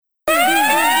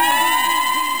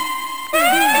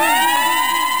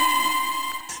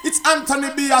Anthony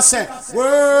B. I say,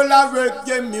 world of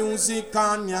reggae music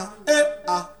on ya.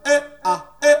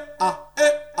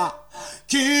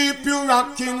 Keep you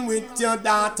rocking with your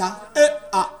daughter.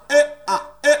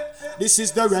 This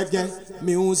is the reggae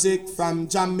music from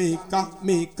Jamaica,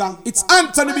 Jamaica. It's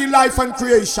Anthony B. Life and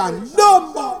Creation,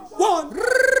 #1.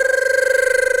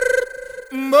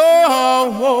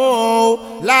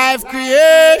 Oh, life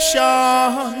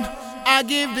creation. I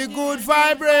give the good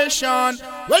vibration.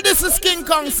 Well, this is King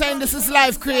Kong saying this is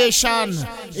life creation.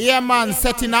 Yeah, man,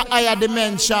 set in a higher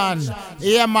dimension.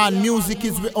 Yeah, man, music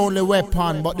is the only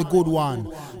weapon, but the good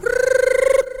one.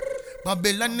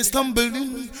 Babylon is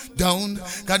tumbling down,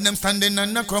 got them standing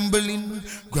on a crumbling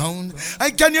ground. I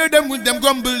can hear them with them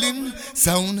grumbling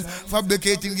sound,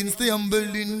 fabricating against the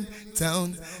humbling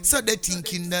town. So they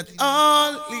thinking that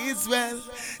all is well,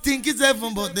 think it's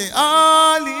heaven but they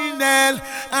all in hell.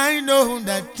 I know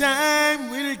that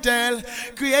time will tell,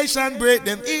 creation break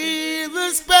them evil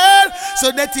spell.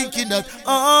 So they thinking that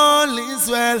all is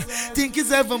well, think it's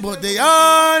heaven but they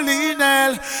all in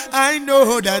hell. I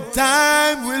know that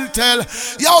time will tell.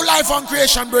 Yo, life on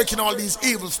creation breaking all these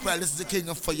evil spells. This is the King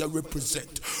of Fire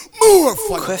represent. More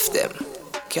fire. Quiff them.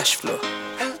 Cash flow.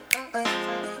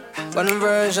 One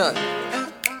version.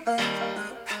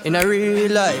 In a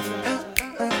real life.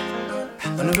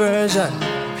 One version.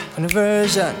 One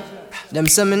version. Them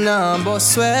seminar boss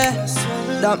swear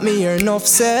that me hear enough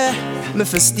say. Me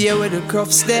for stay with the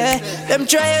crofts there. Them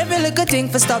try every little thing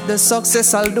for stop the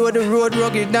success. Although the road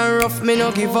rugged and rough, me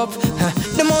no give up.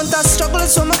 The amount of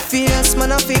struggles from my face,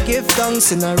 man I give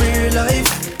thanks in a real life.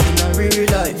 In a real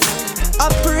life. I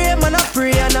pray, man I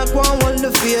pray, and I go and hold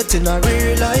the faith in a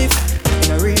real life.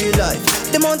 In a real life.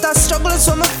 The amount of struggles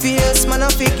from my face, man I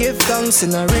give thanks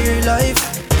in a real life.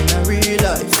 In a real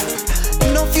life.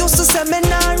 Enough used to say me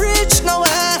not rich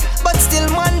nowhere, but still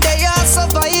one day I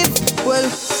survive. Well,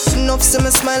 enough see me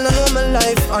smile and know my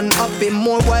life unhappy.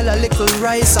 More while a little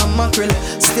rice and mackerel.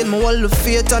 Still me hold the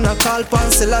faith and I call pan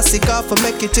Selassie for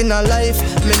make it in a life.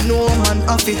 Me know man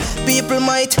happy. People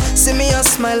might see me and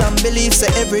smile and believe say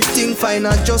everything fine.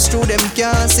 And just through them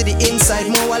can't see the inside.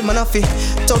 More while man happy.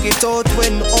 Tug it out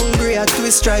when hungry I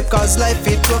twist stripe. Cause life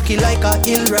it rocky like a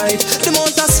hill ride. The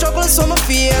amount of struggles from my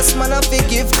face, man happy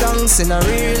give thanks in a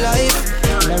real life.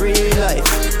 In a real life.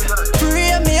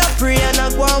 Pray me a pray and I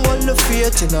go and hold the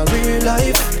faith in a real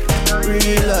life.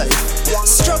 Real life.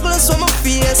 Struggles from my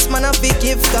face, man I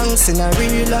give thanks in a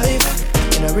real life.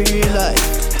 In a real life.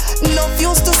 Enough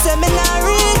used to say me not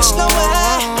rich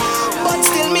nowhere, but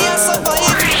still me a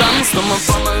survive. Thanks to my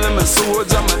family, my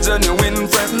soldier, my genuine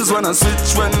friends. When I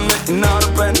switch, when making out a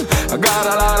pen, I got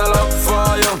a lot of love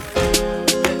for you.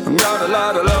 I got a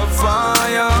lot of love for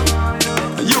you.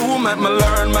 You make me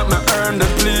learn, make me earn the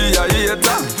plea, I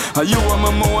hater. You are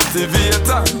my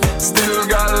motivator. Still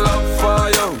got love for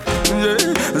you,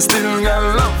 yeah. Still got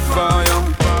love for you.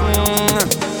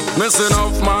 Missing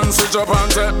off man, switch up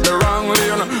and take the wrong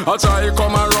lane. I try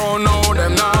come around now,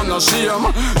 them now I'm no shame.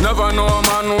 Never know a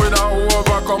man without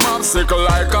overcome obstacle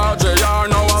like RJR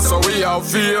now, so we have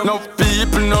fear. No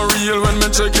people no real when me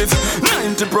check it.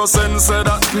 90% say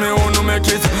that me wanna make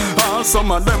it. All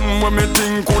some of them when me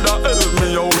think coulda help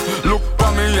me out. Look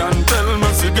for me and tell me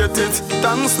if you get it.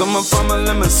 Thanks to my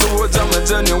family, my soldier, my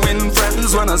genuine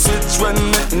friends. When I switch, when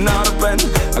me not a pen,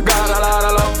 I got a lot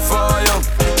of love for you.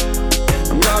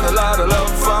 Got a lot of love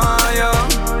for you.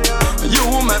 You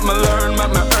make me learn,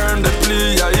 make me earn the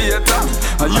plea, I hater.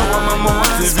 You are my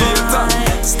motivator.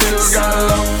 Still got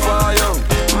love for you.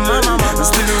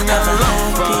 Still got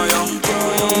love for you.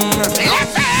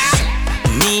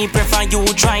 Me prefer you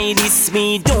try this,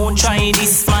 me don't try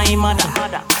this, my mother.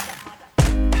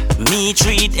 Me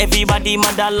treat everybody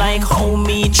mother like how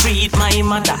me treat my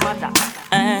mother.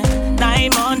 9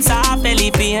 months of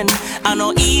belly pain, I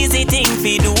no easy thing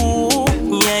fi do.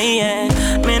 Yeah, yeah.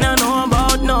 Me no know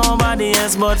about nobody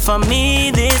else, but for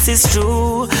me this is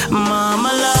true.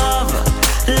 Mama love,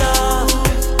 love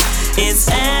is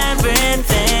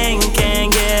everything.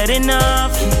 Can't get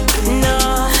enough, no.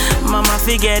 Mama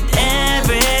forget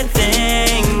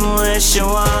everything what she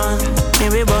want. Me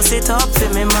we bust it up for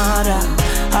me mother.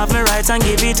 Have me right and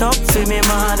give it up for me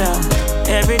mother.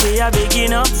 Every day I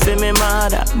begin up for me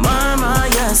mother. Mama,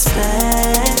 you're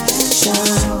special.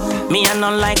 Me I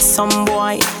not like some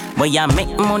boy, but you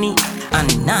make money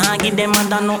and nah give them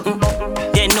mother nothing.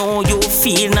 They know you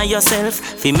feel na yourself.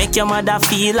 Fi make your mother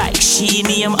feel like she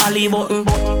name Ali Button.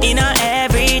 In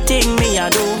everything me I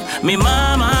do, me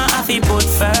mama I fi put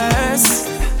first.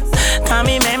 Can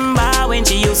remember when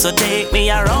she used to take me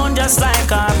around just like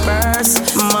her purse.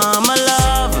 Mama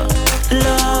love,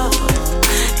 love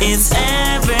is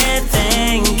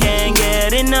everything. Can't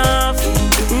get enough.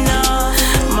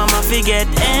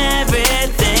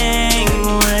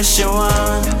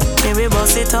 we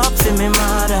bust it up for me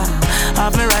mother.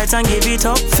 Have me right and give it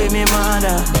up for me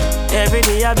mother. Every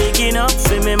day I begin up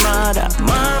for me mother.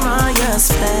 Mama, you're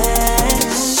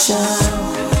special.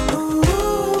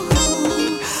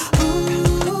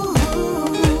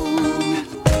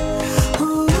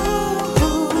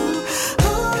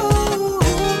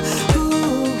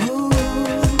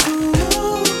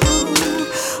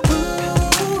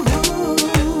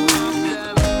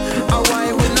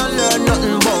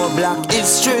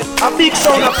 A big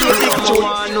sound of big tune.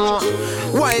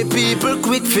 Why people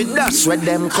quick fit dash with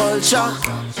them culture?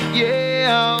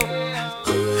 Yeah.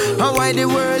 And why the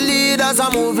world leaders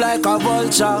a move like a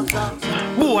vulture?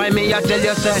 Boy, me a tell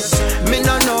you say, me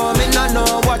no know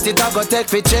what it a go take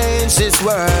fi change this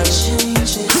world.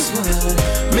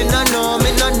 Me no know,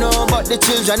 but the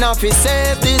children have to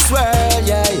save this world,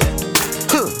 yeah.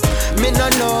 Me no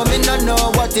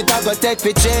know what it a go take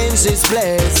fi change this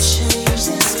place.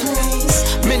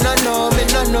 Me no know,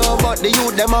 but the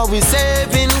youth them always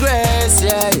saving grace,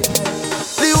 yeah.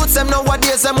 The youths them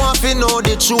nowadays them want to know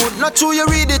the truth. Not true you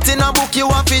read it in a book, you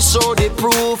want to show the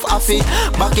proof. I feel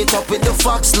back it up with the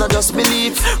facts, not just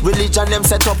belief. Religion them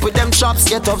set up with them traps,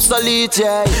 get obsolete,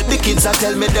 yeah. The kids a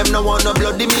tell me them no want no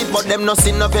bloody meat, but them no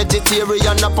see no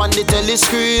vegetarian up on the telly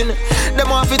screen. Them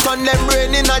want to turn them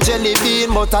brain in a jelly bean,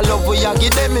 but I love we a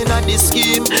give them in a this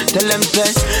scheme. Tell them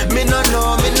say, me no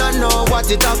know what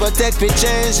it a go take to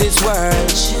change this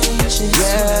world.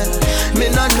 Yeah, me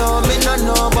no know,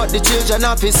 but the children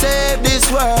have to save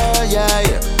this world, yeah.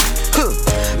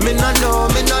 Me no know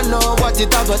what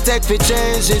it a go take to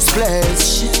change this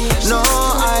place. No,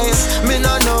 me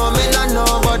no know,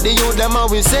 but the youth them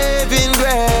always saving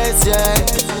grace, yeah.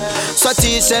 So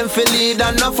teach them fi lead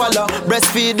and not follow.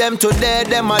 Breastfeed them today,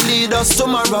 them a lead us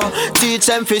tomorrow. Teach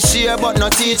them fi share, but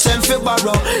not teach them fi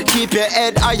borrow. Keep your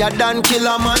head higher than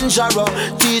Kilimanjaro.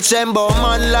 Teach them bout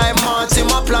man like Martin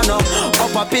Maplano.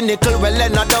 Up a pinnacle, well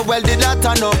another well did that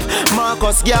turn up.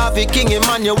 Marcus Garvey, King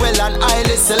Emmanuel and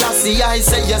Haile Selassie. I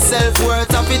say yourself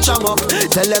worth of it chum up.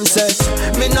 Tell them say,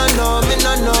 me no know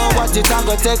what it a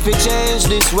go take fi change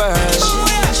this world.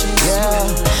 Yeah,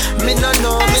 me no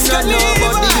know, but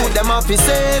the youth them have to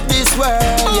save this world,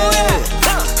 yeah.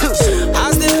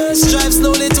 As the earth drives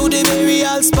slowly to the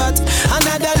burial spot,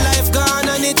 another life gone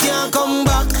and it can't come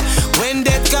back. When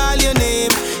death call your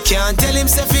name, can't tell him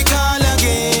if he call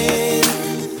again.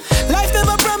 Life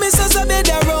never promises a bed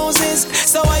of roses,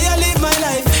 so I live my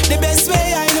life the best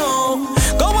way I know.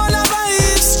 Go on a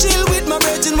vibes, chill with my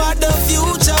brethren, what the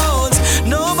future holds.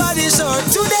 Nobody's sure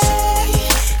today,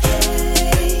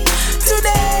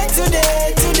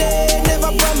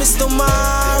 never promise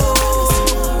tomorrow.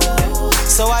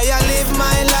 So I live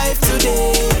my life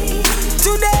today,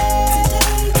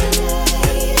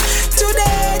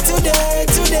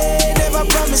 never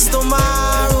promise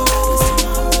tomorrow.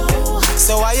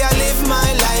 So I live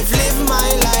my life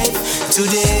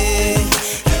today.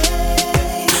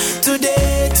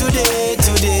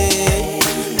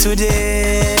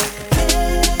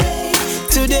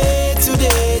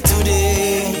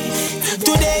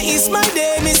 Today is my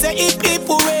day, me say hip hip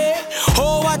hooray.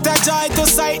 Oh, what a joy to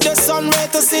sight the sun ray,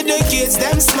 to see the kids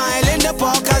them smile in the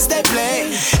park as they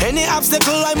play. Any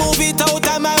obstacle I move it out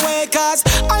of my way, cause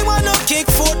I wanna kick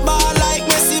football like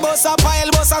Messi, boss a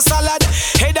pile, boss a salad.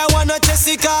 Head I wanna chase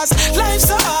it, cause life's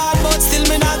so hard, but still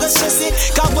me not go stress it.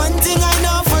 Cause one thing I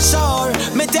know for sure,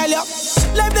 me tell you,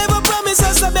 life never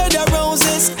promises a bed of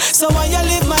roses. So I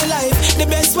live my life the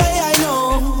best way I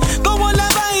know. Go on the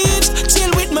vibes,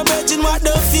 chill with my virgin, what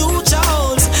the future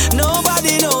holds.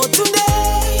 Nobody know today,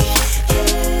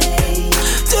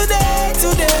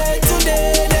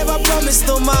 never promise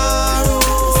tomorrow.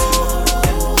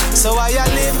 So I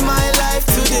live my life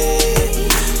today,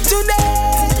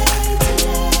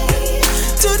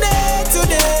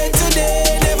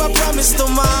 never promise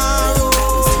tomorrow.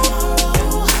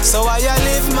 So I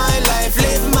live my life.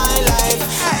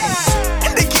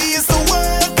 The key is to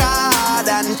work hard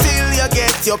until you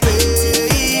get your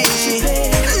pay.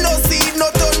 No seed, no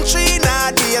country,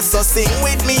 nah day. So sing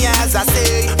with me as I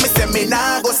say. Me say me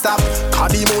nah go stop.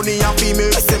 Cause the money a fi me.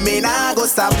 Me say me nah go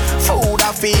stop. Food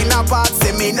a fi in a pot.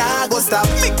 Say me nah go stop.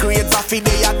 Me grades a fi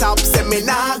dey a top. Say me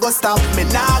nah go stop. Me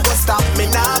nah go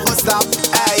stop.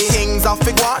 Hey, things a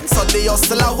fi go on, so the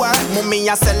hustle a work. Mummy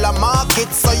a sell a market,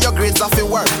 so your grades a fi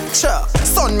work. Sure.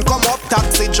 Sun come up,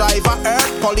 taxi driver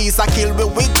hurt. Police a kill me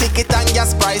with ticket and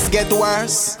gas price get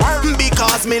worse.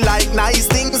 Because me like nice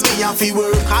things, me a fi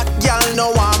work. Hot girl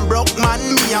no I'm broke man,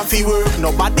 me a fi work.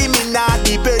 Nobody me nah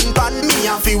depend on me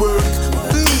a fi work.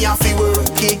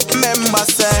 Remember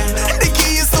say, the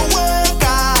key is to work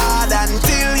hard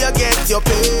until you get your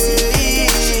pay.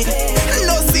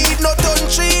 No seed, no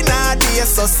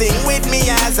so sing with me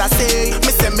as I say.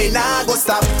 Me say me nah go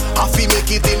stop. I feel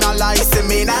make it in a life. Say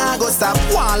me nah go stop.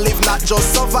 One live not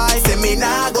just survive. Say me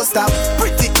nah go stop.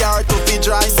 Pretty car to be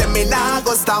dry. Say me nah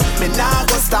go stop. Me nah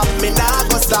go stop. Me nah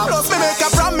go stop. Plus me make a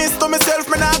promise to myself.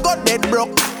 Me nah go dead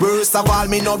broke. First of all,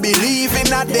 me no believe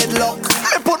in a deadlock.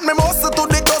 Me put me muscle to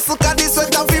the tussle. Cause this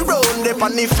sweat of the road. They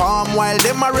on the farm while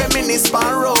them a reminisce for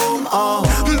Rome.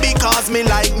 Because me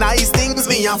like nice things.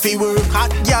 Me have to work.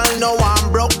 Hot girl know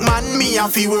I'm broke man. Me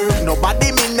have to work.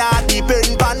 Nobody me not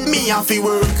depend on. Me have to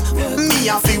work. Me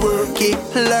have to work it.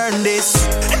 Learn this.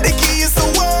 The key is to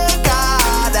work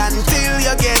hard until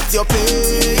you get your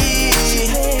pay.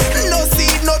 No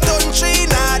seed, no country,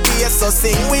 nah day. So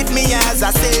sing with me as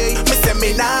I say. Me say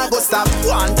me nah go stop.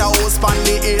 Want a house pon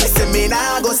the hill. Say me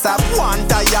nah go stop.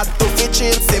 Want a yacht to fi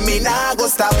chill. Say me nah go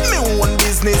stop. Me own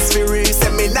business fi real.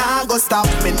 Say me nah go stop.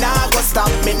 Me nah go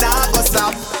stop. Me nah go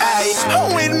stop. Aye.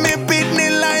 With me pitney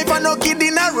life I no kid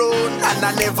in a road. And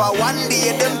I never one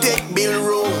day them take bill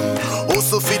road.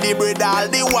 Also fi the bread all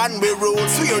the one we roll.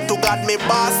 Swear to God me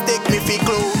boss take me fi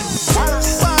close.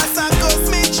 Boss a cuss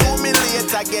me through me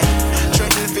late again.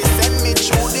 Threaten fi send me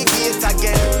through the gate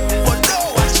again. But don't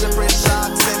watch the pressure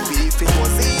accent. If it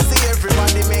was easy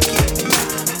everybody make it.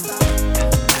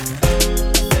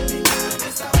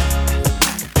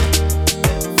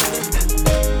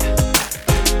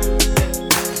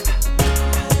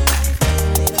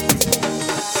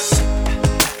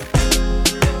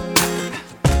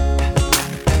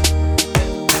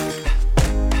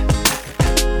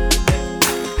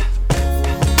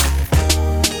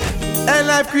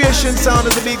 Live creation sound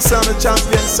is a big sound, a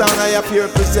champion sound. I have here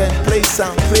represent. Play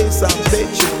sound, play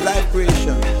tune. Live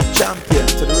creation, champion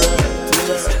to the world, to the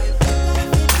world.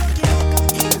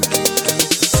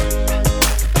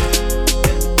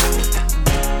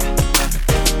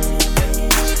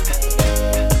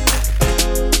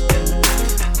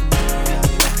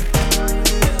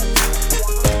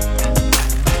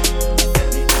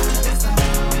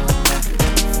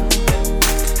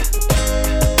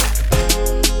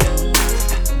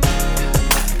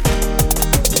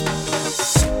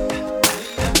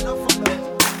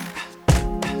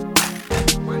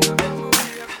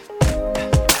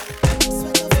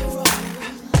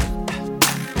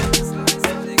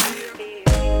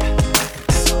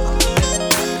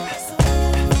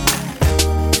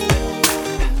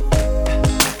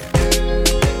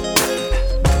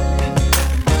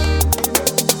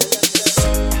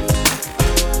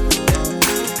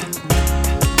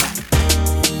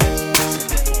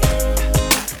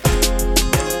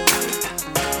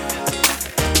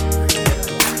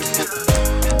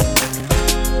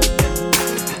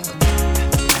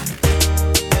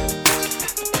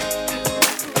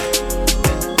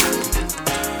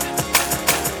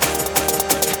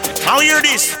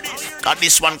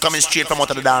 This one coming straight from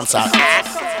out of the dancer.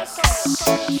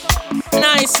 And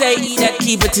I say he that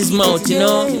keepeth his mouth, you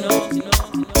know,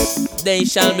 they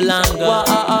shall be longer.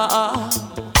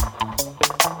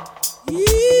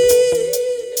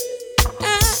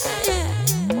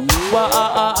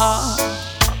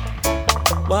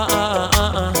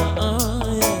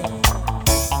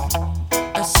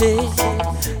 I say,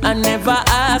 I never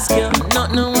ask you,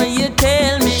 not know when you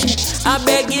tell me. I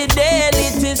beg you daily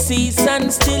to cease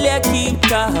and still you keep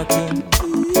talking.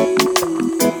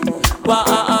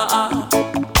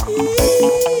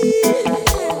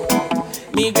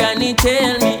 Me granny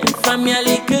tell me from your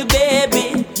little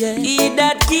baby, he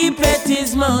that keepeth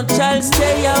his mouth shall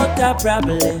stay out of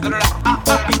problem.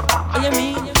 You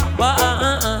mean?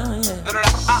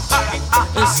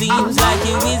 It seems like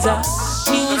you is a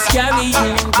news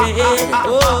carrying bed.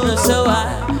 So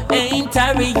I ain't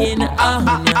tarrying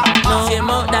on you. No, same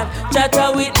out that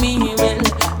chatter with me will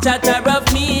chatter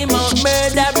of me mouth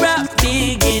murder rap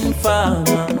big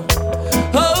informer.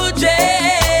 Oh Jay,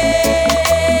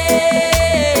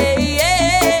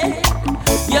 yeah,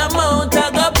 your mouth I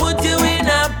go put you in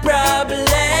a problem,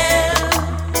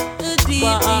 a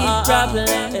deep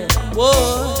problem.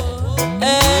 Whoa,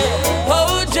 hey,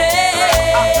 oh Jay,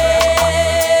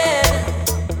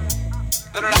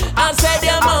 I said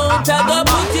your mouth I go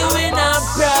put you in a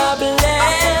problem.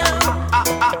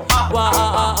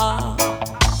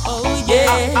 Oh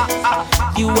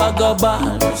yeah, you a go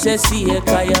ball, say see a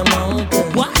kaya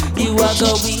mountain. What? You a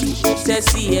go weak, say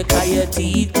see a kaya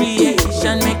teeth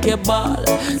creation make a ball.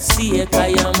 See a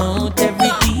kaya mount, every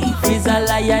thief is a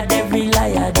liar, every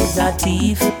liar is a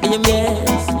thief.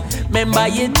 Yes, remember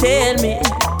you tell me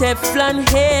Teflon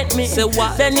hate me. Say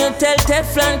what? Then you tell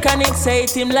Teflon Chronixx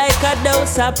hate him like a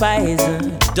dose of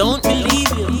poison. Don't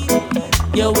believe you,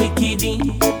 you're wicked.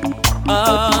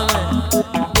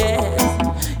 Oh, yes.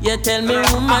 You You tell me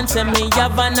woman say me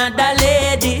have another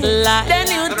lady. Like, then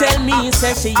you tell me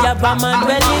say she have a man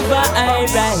well live a high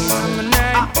rise.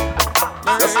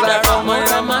 Just like I'm a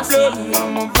blood on my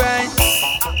vein.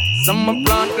 Some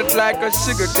planted like a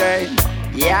sugar cane.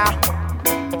 Yeah.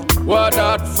 What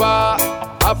that for?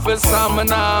 I feel something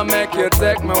now, make you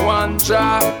take me one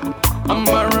drop. I'm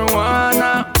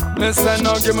marijuana. Listen,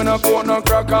 no give me no coke, no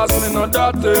crack, cause me no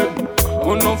dirty.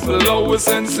 Who no feel low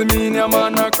sense to me, I'm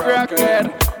on a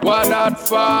crackhead. What that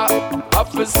for? I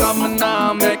feel something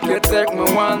now, make you take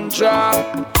me one drop.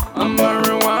 I'm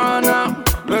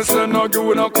marijuana. Listen, no give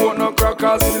me no coke, no crack,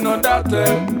 cause me no dirty.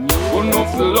 Who no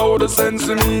feel low sense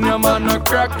to me, I'm on a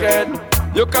crackhead.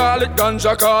 You call it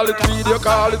ganja, call it weed, you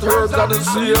call it herbs are the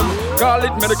same. Call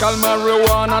it medical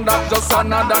marijuana, that's just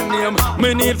another name.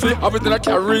 Me need for everything I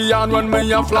carry on when me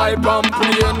a fly bomb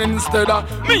plane. Instead of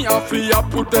me a fear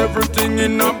put everything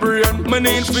in a brain. Me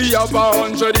need for have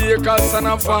 100 acres and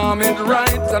a farm it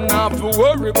right. And not to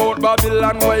worry about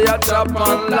Babylon where you chop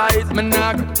and light. Me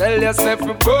not tell yourself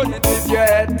to burn it if your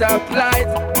head top light.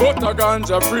 But a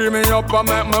ganja free me up and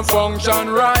make me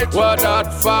function right. What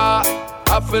that for?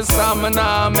 I feel something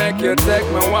now, make you take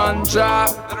me one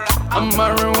drop. I'm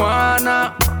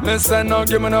marijuana. Listen, no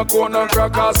give me no coke, no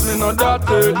crack, cause me no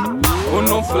dirty. Who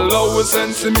no feel low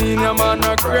sense to me, I'm on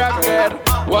a crackhead.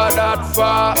 What that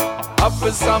for? I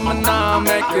feel something now,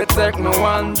 make you take me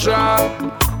one drop.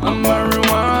 I'm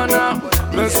marijuana.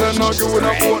 Listen, no give me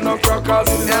no coke, no crack, cause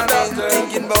me no dirty.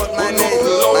 Who no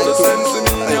feel low sense to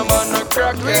me, I'm on a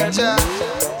crackhead.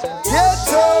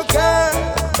 Ghetto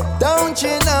girl. Don't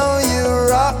you know you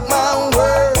rock my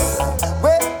world?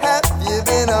 Where have you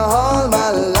been all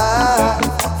my life?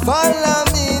 Follow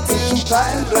me to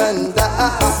Paradise.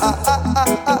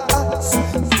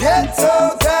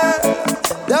 Ghetto girl,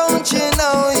 don't you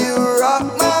know you rock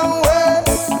my world?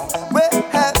 Where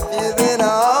have you been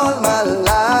all my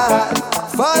life?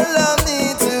 Follow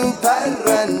me to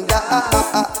Paradise.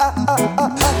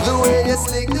 The way you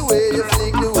slick, the way you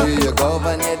flick, the way you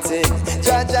govern your thing.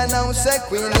 Jah now say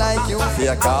queen like you,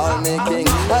 fear call me king.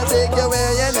 I'll take you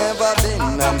where you never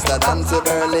been, Amsterdam to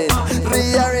Berlin.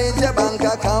 Rearrange your bank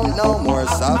account, no more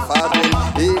suffering.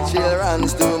 Each chill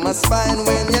runs to my spine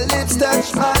when your lips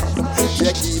touch mine.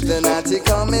 You keep the naughty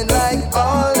coming like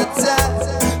all the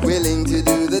time. Willing to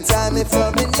do the time if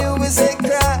loving you is a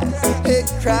crime, a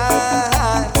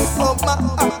crime. Oh my,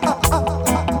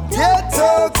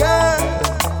 ghetto girl,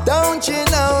 don't you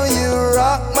know you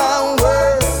rock my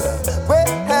world?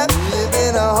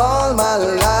 All my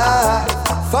life,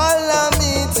 follow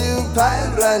me to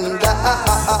Paradise.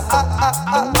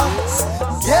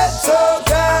 Ghetto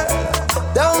girl,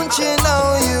 don't you know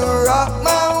you rock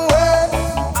my world?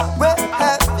 Where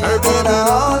have you been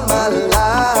all my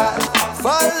life?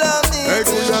 Follow me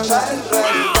to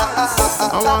Paradise. I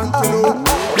want to know,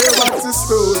 hey, what's the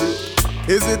story?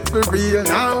 Is it for real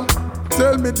now?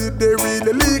 Tell me, did they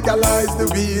really legalize the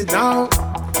weed now?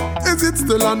 Is it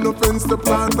still an offense to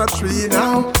plant a tree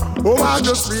now? Oh, I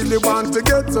just really want to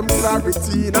get some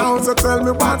clarity now. So tell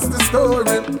me what's the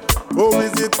story? Oh,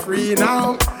 is it free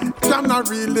now? Can I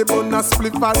really burn a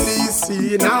spliff at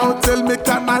DC now? Tell me,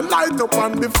 can I light up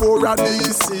on before a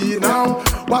DC now?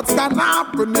 What's gonna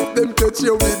happen if them catch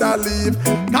you with a leaf?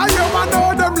 Now you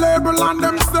know them label and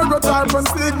them stereotype and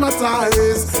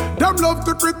stigmatize. Them love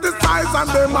to criticize and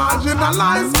they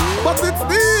marginalize. But it's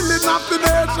stealing of the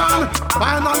nation.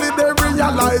 Finally they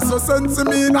realize, so sense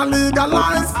me and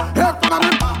legalize. Hey, for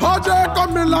me, OJ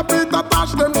Camilla, Peter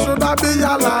Tosh, them shoulda be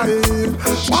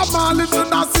alive. Bob Marley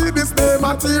shoulda see this day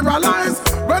materialize.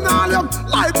 When all you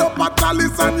light up a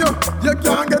chalice and you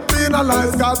can't get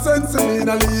penalized. Cause sense me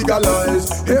and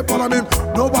legalize. Hey, follow me,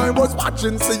 nobody was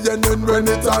watching CNN when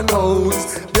it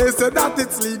announced. They say that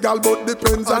it's legal but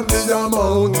depends on the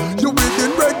amount. You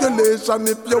within regulation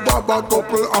if you have a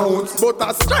couple ounce. But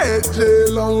a straight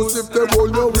jail ounce if they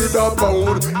hold you with a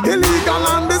pound. Illegal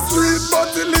on the street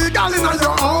but illegal in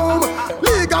your home.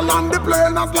 Legal on the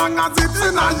plane as long as it's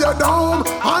in your dome.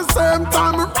 And same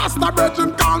time Rasta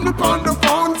Virgin call me on the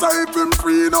phone. Say if him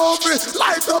free no be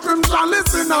light up him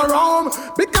chalice in a room.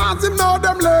 Because him know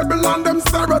them label and them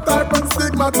stereotype and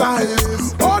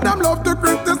stigmatize. Oh, them love to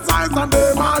criticize and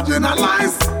they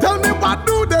marginalize. Tell me what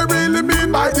do they really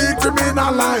mean by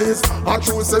decriminalize? I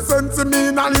choose a sense to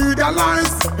mean and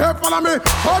legalize. Hey, follow me.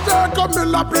 OJ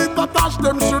Camilla, Peter Tosh,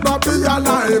 them shoulda be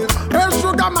alive. Hey,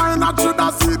 Shuga mine, I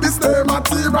shoulda see this day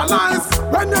materialize.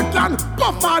 When you can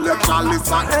puff all your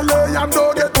chalice at LA and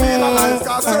don't get penalized.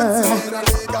 Cause sense to mean and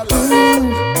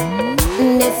legalize.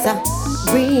 It's a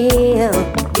real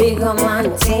bigger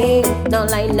man ting. No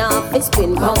line up, it's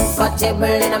been comfortable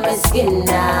in my skin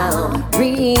now.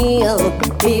 Real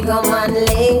bigger man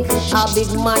link. A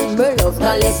big man love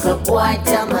no little boy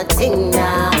tell my ting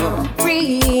now.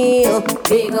 Real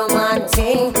bigger man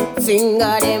ting.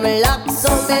 Finger them lock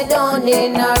so me don't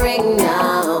need no ring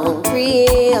now.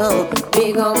 Real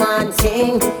bigger man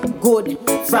ting. Good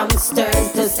from stern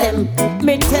to stem.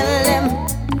 Me tell them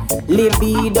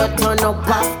libido turn up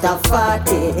after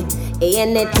 40.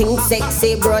 Anything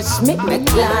sexy brush make me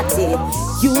clotty.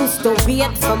 Used to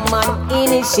wait for man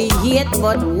initiate,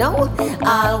 but now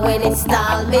all when it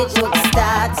stall me joke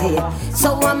started.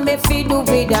 So what me fi do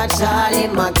with a Charlie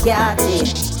McCarthy?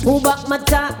 Who back my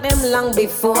talk them long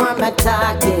before my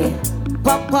talkie?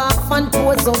 Pop off and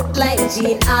pose up like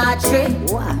Gene Autry.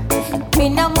 Me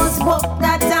no must walk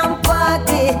that and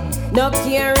party. No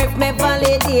care if me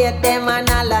validate them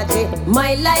analogy.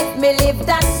 My life me live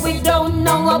that without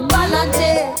no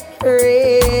apology.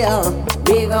 Real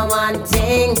bigger man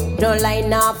ting. No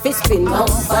line off, it's been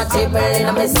comfortable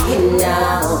in my skin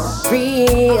now.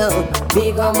 Real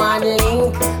bigger man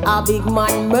link. A big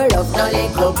man love no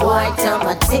little boy tell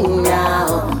my ting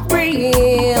now.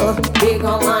 Real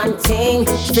bigger man ting.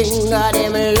 Finger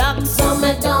them lock so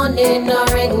me don't need no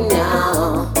ring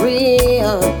now.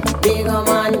 Real bigger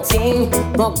man ting.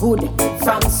 But good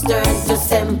from stern to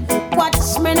stem.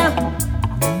 Watch me now.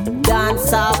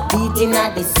 Dance off beating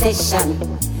at the session.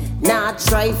 Now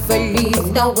try for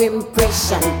leave no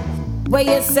impression. Where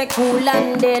you say cool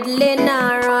and deadly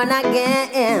now run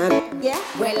again. Yeah,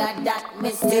 well at that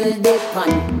me still dip on.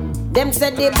 Them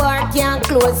say the bar can't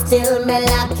close till me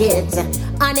lock it.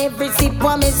 And every sip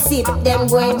when me sip, them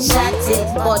go and chat it.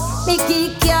 But me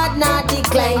kick yard not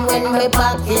decline when me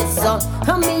pocket. So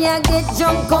me a get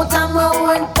drunk out of my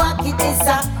own pocket. It's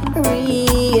a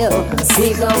real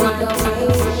bigger man.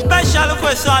 Special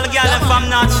request to all the girls from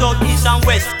north, south, east and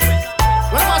west.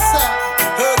 What am I say?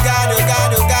 Oh God, oh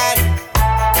God, oh God.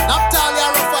 Naphtali,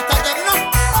 Arofat again, you know?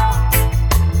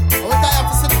 What I have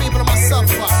to see the people myself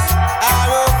for?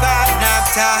 Arofat,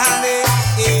 Naphtali.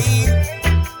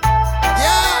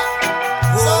 Yeah.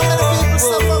 So many people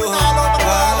suffering all over the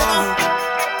world, you know?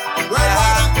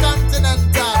 Worldwide and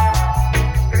continental.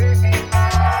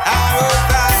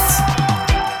 Arofat.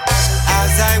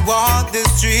 As I walk the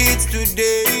streets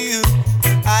today,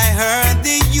 I heard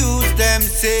the youth them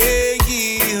saying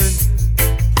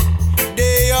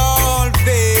they all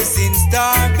facing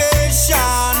starvation.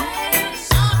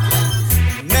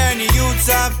 Many youths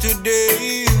have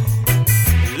today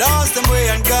lost them way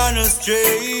and gone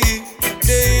astray.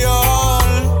 They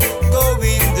all go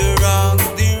in the wrong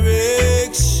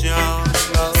direction.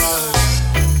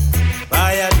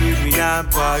 By a dream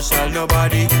and partial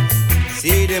nobody.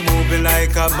 See them moving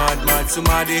like a mad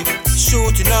somebody.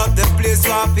 Shooting up the place,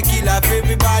 want to kill off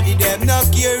everybody. Them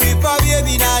not care if a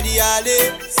baby not the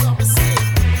alley.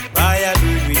 By a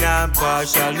dream and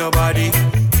partial nobody.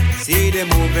 See them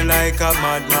moving like a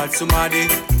mad somebody.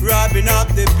 Robbing up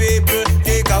the people,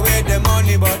 take away the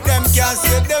money, but them can't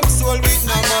save them soul with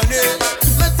no money.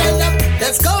 Let's tell them,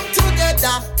 let's come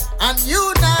together and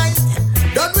unite.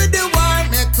 Done with the war,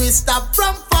 make we stop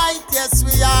from fight. Yes,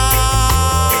 we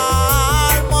are.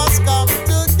 Must come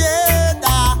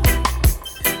together.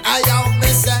 I am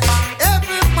missing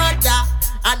every mother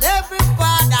and every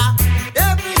father,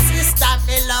 every sister.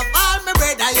 Me love all my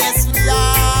brother. Yes, we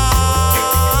are.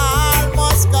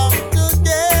 Must come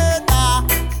together.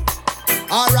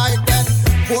 Alright then,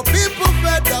 poor people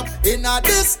fed up in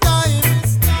this time.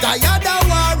 Tired of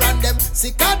war and them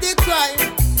sick of the crime.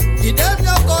 Give them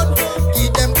your gun,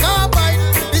 give them carbine.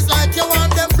 It's like you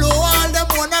want them blow all them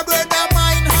wanna bread their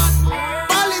mind.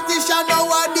 Politicians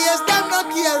nowadays, them not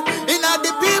care.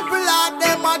 The people out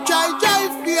them a try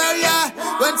fear, yeah.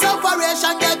 When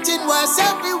separation getting worse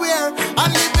everywhere.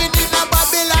 And living in a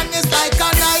Babylon is like a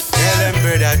nightmare. Tell them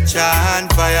brother chant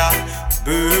fire,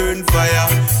 burn fire.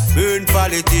 Burn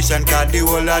politician, cause the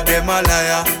whole of them a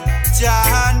liar.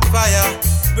 Chant fire,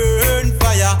 burn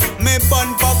fire. Me burn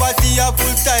poverty a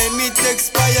full time, it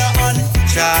expire. And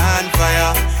chant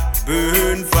fire,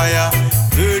 burn fire.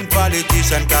 Burn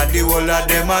politician, cause the whole of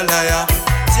them a liar.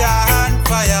 Chant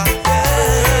fire,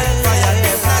 burn fire.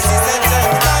 Them nasty set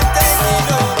them can't take it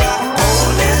over.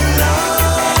 Golden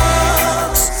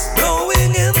locks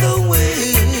blowing in the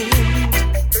wind.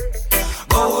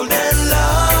 Golden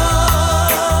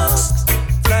locks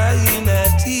flying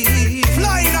at it.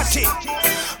 Flying at it.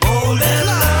 Golden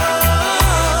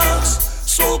locks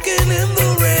soaking in the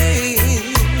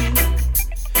rain.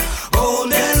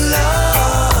 Golden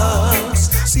locks,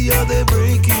 see how they're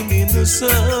breaking in the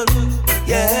sun.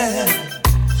 Yeah.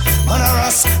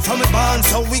 locks. From a band,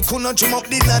 so we could not jump up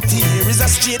the natty. Here is a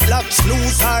straight locks,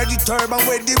 loose hard the turban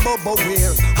where the bubble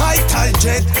wear. High tall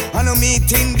jet, and a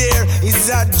meeting there is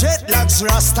a jet locks,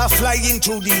 Rasta flying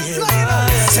through the air.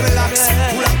 Seven locks,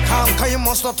 cool and calm, cause you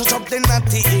must not touch up the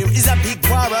natty. Here is a big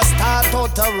war, a start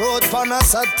out a road for a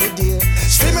Saturday.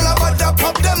 Similar but to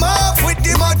pop them off with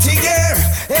the multi gear.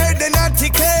 Here the natty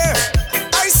clear.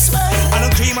 I swear. And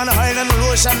a cream and a oil and a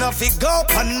lotion off it go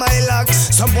on my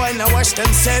locks. Some boy now wash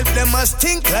themselves, they must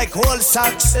stink like whole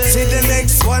socks. See the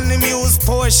next one, the muse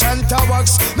potion to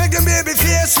wax. Make them baby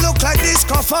face look like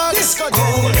disco fox.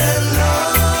 Golden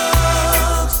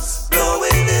locks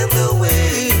blowing in the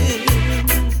wind.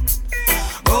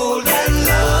 Golden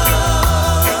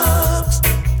locks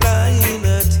flying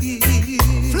at you.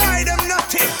 Fly them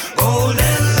nutty.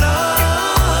 Golden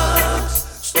locks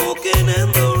soaking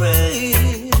in the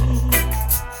rain.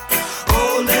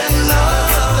 Golden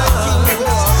locks,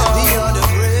 the other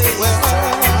great.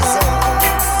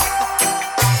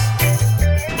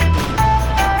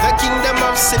 The kingdom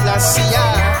of Selecta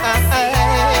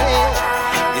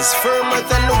is firmer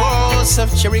than the walls of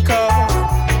Jericho.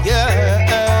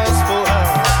 Yes,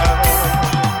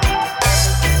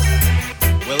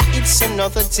 well, it's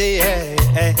another day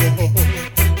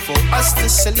for us to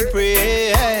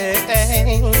celebrate,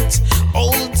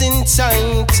 holding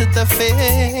tight to the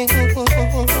faith.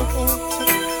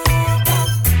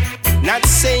 Not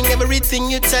saying everything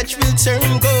you touch will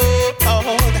turn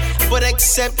gold, but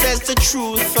accept as the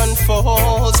truth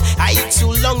unfolds. I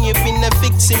too long you've been a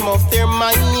victim of their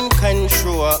mind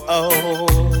control.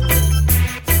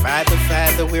 Father,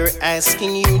 Father, we're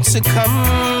asking you to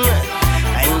come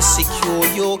and secure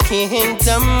your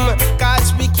kingdom.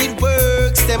 God's wicked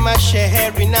works, them are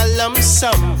sharing a lump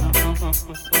sum.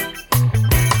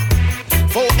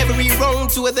 For every wrong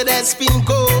to that has been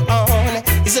going on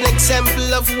is an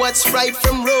example of what's right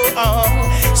from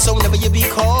wrong. So never you be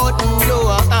caught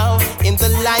in the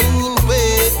line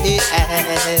well.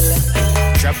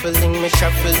 Traveling,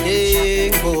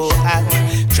 go out.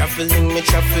 Traveling,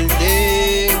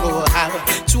 go out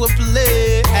to a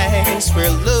place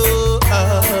where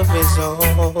love is all.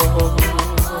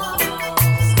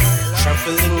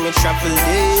 Traveling,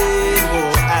 go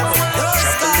out.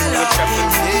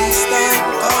 Traveling,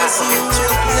 go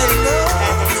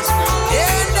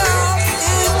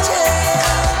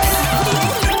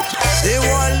the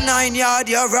whole 9 yard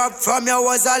you rap from you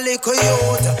was a little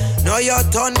youth. Now you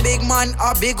turn big man,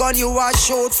 a big gun you a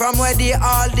shoot. From where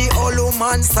all the old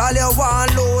man style you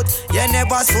want loot. You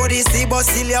never saw the sea but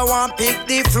still you want pick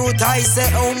the fruit. I say,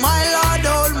 oh my lord,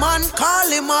 old man, call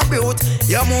him a brute.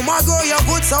 Your mama grow your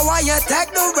good, so why you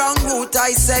take the wrong route?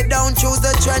 I said, don't choose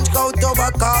the trench coat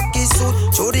over khaki suit.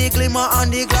 Through the glimmer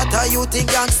and the glitter, you think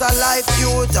gangsta life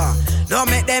cute. No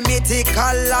make them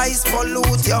mythical lies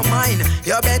pollute your mind.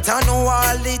 You better know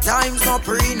all the times, no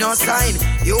pre, no sign.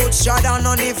 Youth shot down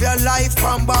on if your life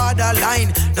from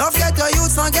borderline. Don't get your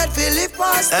youth and get Philip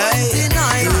past 29.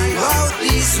 Throughout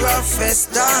these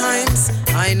roughest times,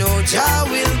 I know Jah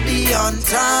will be on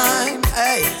time.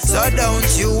 Hey, so don't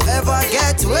you ever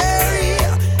get weary,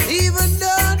 even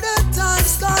though the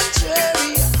time's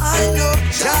contrary. I know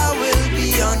Jah will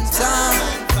be on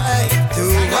time. Hey,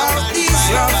 throughout these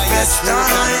roughest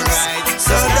times,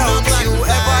 so don't you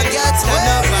ever get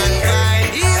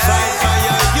weary. Fight for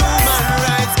your human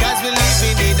rights, cause we're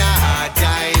living in a hard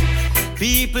time.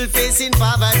 People facing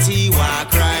poverty, war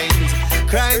crimes.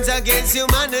 Crimes against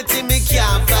humanity, me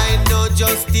can't find no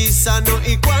justice and no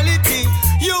equality.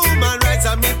 Human rights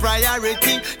are me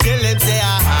priority, tell them say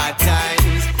a hard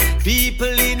times.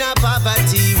 People in a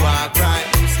poverty, war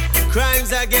crimes.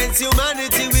 Crimes against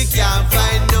humanity, we can't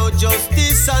find no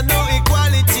justice and no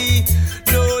equality.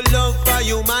 No love for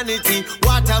humanity,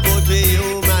 what about the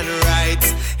human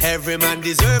rights? Every man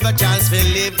deserve a chance to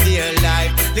live their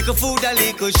life. Little food, a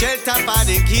little shelter for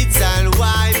the kids and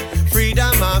wife.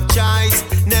 Freedom of choice,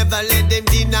 never let them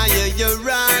deny you your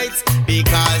rights.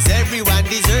 Because everyone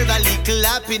deserve a little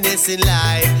happiness in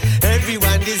life.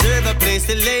 Everyone deserve a place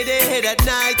to lay their head at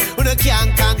night. When you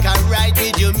can't conquer right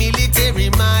with your military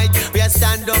might. We are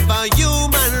stand up for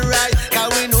human rights,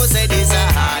 cause we know say these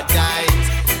are hard times.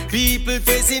 People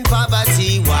facing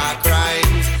poverty, war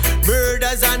crimes,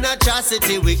 murders and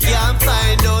atrocity. We can't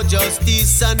find no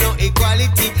justice and no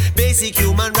equality. Basic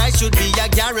human rights should be a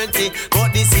guarantee,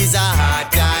 but this is a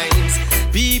hard times.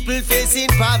 People facing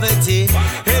poverty,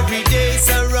 every day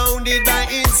surrounded by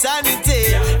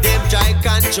insanity. Them try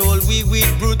control we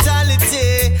with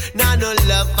brutality. Nah, no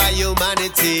love for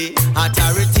humanity.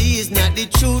 Authority is not the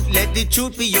truth, let the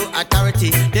truth be your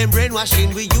authority. Them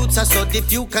brainwashing we youths are so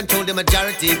if you control the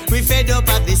majority. We fed up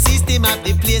of the system, of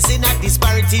the place in a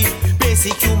disparity.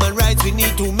 Basic human rights, we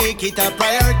need to make it a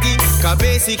priority. Cause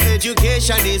basic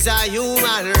education is a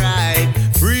human right.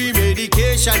 Free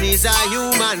medication is a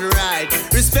human right.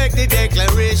 Respect the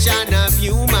Declaration of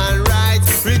Human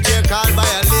Rights. Reject all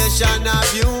violation of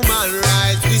human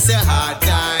rights. We say hard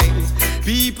times.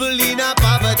 People in a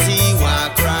poverty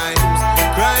want crimes.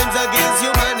 Crimes against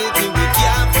humanity we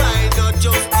can't find. No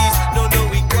justice, no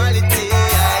equality.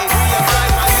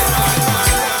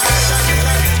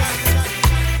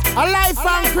 A life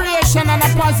and creation and a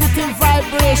positive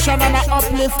vibration and a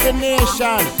uplift the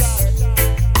nation.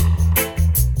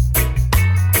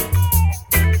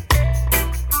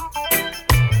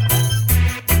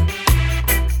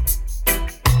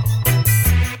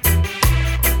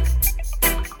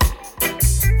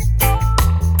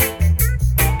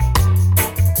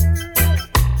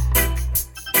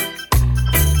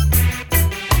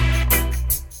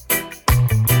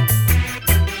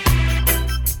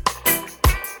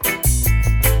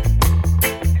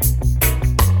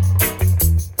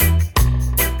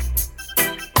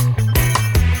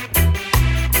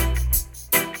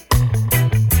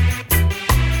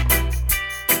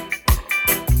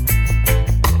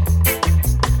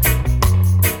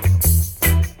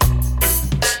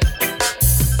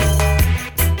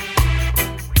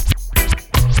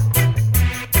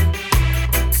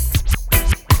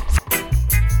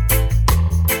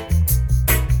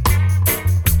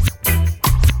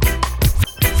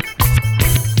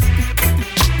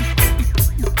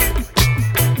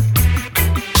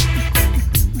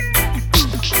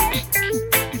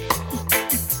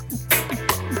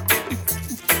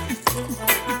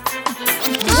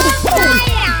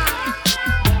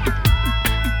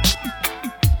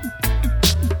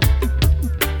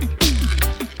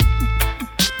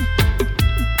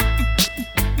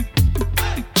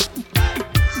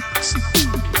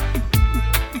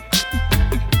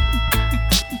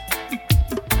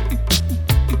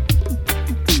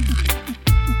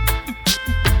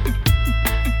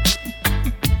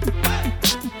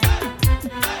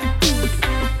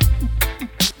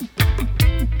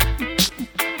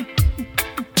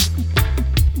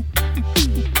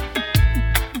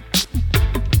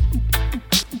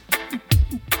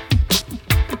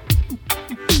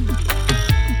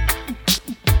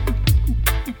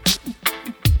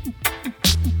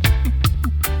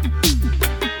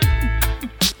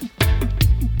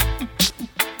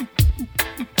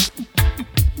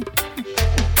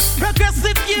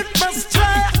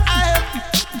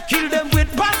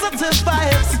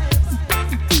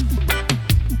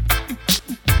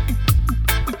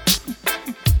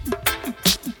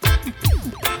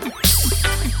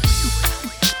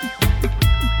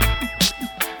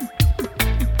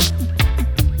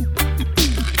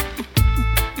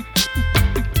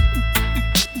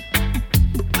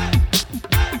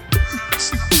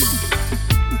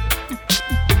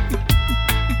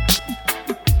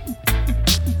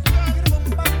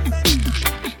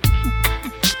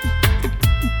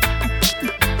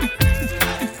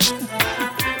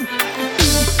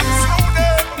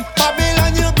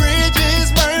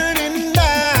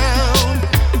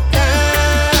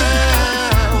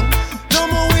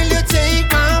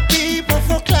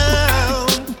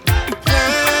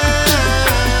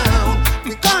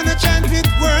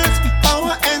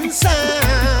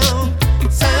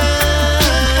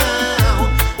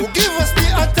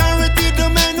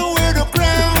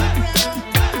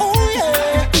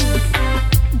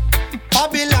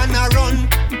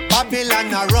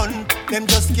 Them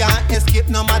just can't escape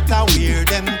no matter where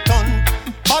them turn.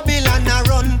 Babylon a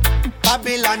run,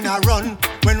 Babylon a run.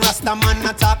 When Rasta man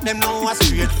attack them, know a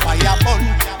straight fire burn.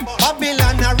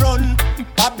 Babylon a run,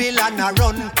 Babylon a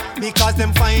run. Because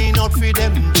them find out for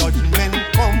them judgment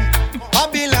come.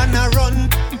 Babylon a run,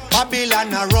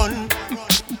 Babylon a run.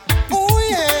 Oh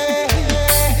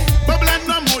yeah. Babylon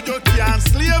no more you can't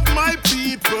slave my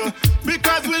people.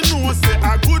 Because we know say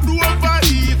a good over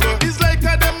evil. It's like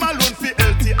a them alone for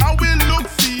healthy and we look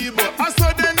feeble. I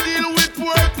saw them deal with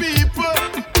poor people.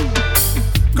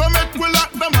 Come make we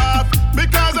lock them off.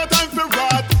 Because the time for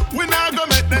rot. We not gonna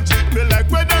make them cheat me like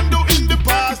we done do in the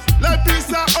past. Like piece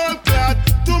of old cloth.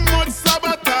 Too much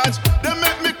sabotage. They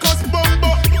make me cuss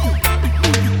bumbo.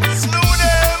 Slew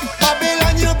them.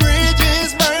 Babylon you bring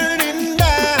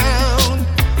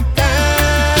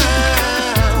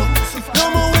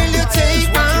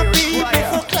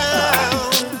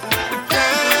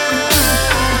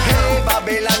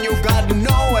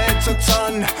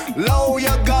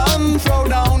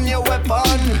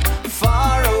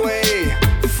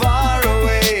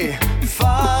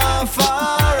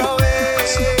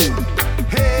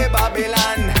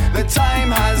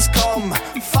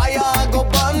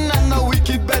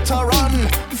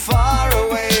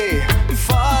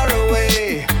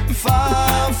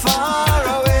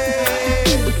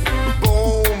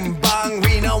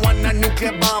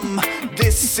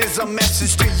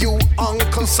message to you,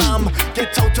 Uncle Sam.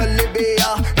 Get out of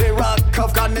Libya, Iraq,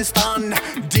 Afghanistan.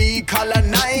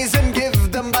 Decolonize and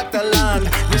give them back the land.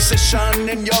 Recession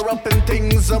in Europe and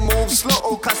things move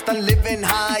slow. Cost of living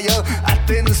higher.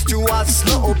 Athens to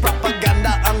Oslo.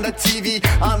 Propaganda on the TV,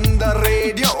 on the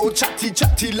radio. Chatty,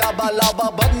 chatty, laba,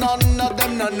 laba. But none of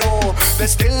them know. They're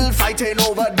still fighting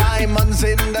over diamonds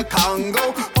in the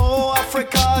Congo. Oh,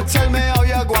 Africa, tell me how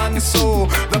you're going so.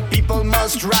 The people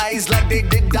must rise like they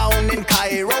did down in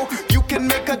Cairo. You can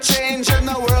make a change and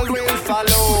the world will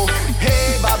follow.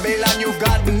 Hey, Babylon, you've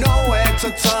got nowhere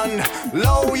to turn.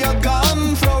 Lower your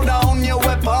gun, throw down your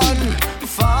weapon.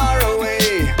 Far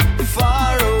away,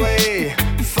 far away,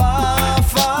 far,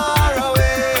 far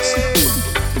away.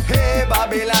 Hey,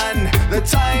 Babylon, the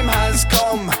time has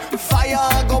come.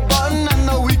 Fire go burn and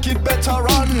the wicked better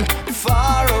run.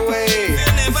 Far away,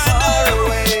 far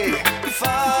away,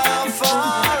 far,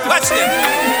 far away. Watch them.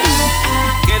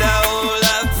 Get a hold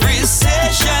of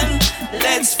recession,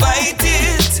 let's fight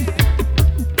it.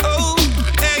 Oh,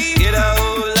 hey. Get a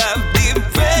hold of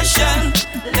depression,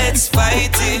 let's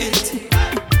fight it.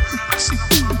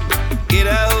 Get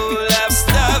a hold of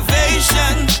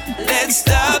starvation, let's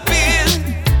stop it.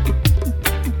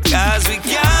 Cause we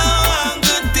can't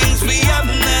good things we have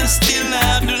and still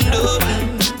not do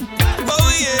nothing. Oh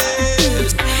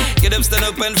yes. Get up, stand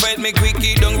up and fight me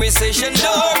quickly, don't recession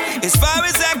door. As far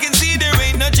as I can see, there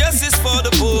ain't no justice for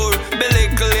the poor.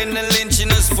 Belittling and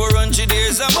lynching us for 100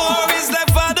 years or more. It's like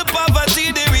for the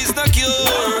poverty, there is no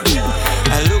cure.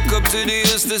 I look up to the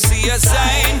hills to see a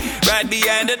sign. Right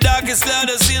behind the darkest cloud,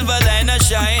 a silver line a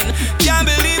shine. Can't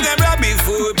believe them robbing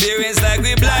for appearance like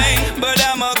we blind. But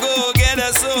I'm a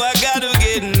go-getter, so I gotta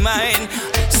get in mine.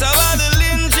 So all the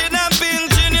lynching and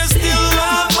pinching, you still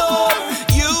want more.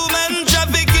 Human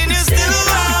trafficking, you still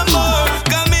want more.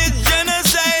 Commit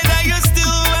genocide and you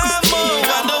still want more.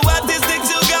 Wonder what these things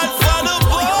you got for the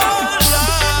poor.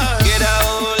 Get a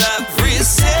hold of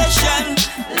recession,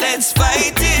 let's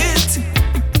fight it.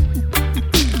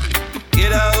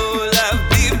 Get a hold of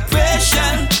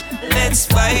depression, let's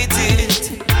fight it.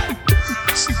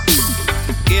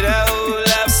 Get a hold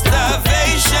of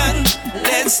starvation,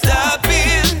 let's stop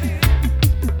it.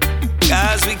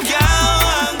 Cause we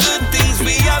can't good things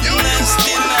we have and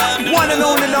still have. One and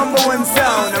only #1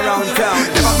 sound around town.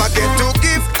 Never forget to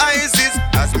give Isis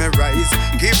as me rise.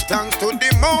 Give thanks to the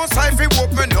Most High for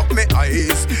open up me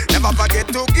eyes. Never forget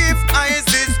to give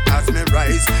Isis as me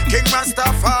rise. King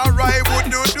Rastafari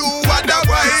wouldn't do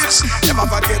otherwise. Never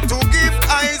forget to give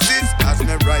Isis as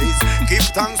me rise. Give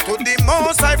thanks to the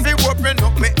Most High for open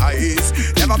up me eyes.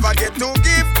 Never forget to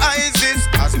give Isis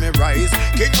as me rise.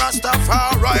 King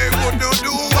Rastafari wouldn't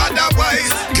do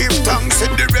otherwise. Give thanks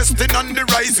in the resting and the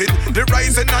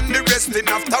rising and the resting.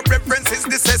 After reference is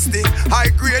the testing. High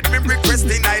grade me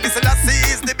requesting. I listen, I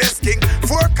see is the best king.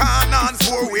 4 corners,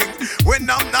 4 wings. When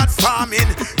I'm not farming,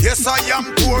 yes I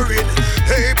am pouring.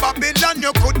 Hey Babylon,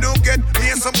 you couldn't get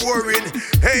me some boring.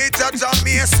 Hey Jah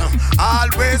Mason,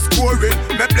 always pouring.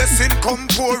 My blessing come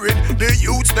pouring. The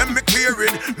youths them me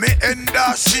clearing. Me end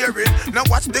sharing. Now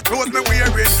watch the clothes me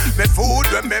wearing. Me food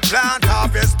when me plant,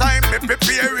 harvest time me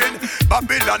preparing.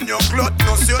 Babylon, your cloth,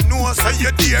 no so you know so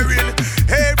you daring.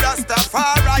 Hey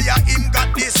Rastafari, him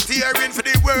got this steering for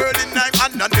the world in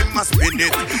time and him must win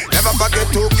it. Never forget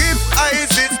to give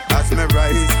Isis as me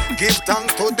rise. Give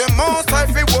thanks to the Most High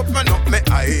for open up my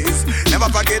eyes. Never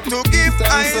forget to give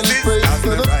Isis as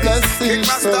me rise. King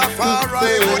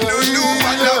Rastafari wouldn't do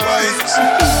otherwise.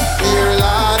 Dear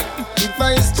Lord, if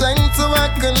I strength so I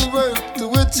can work to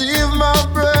achieve my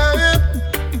bread.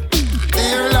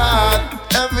 Dear Lord,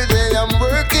 every day I'm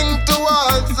working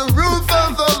towards the roof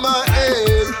over my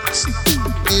head.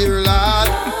 Dear Lord,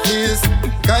 please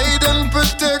guide and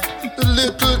protect the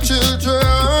little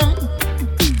children.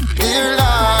 Dear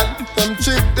Lord, them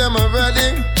trick them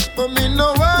already, but me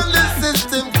know all the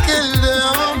system kill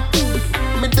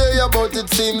them. Me day about it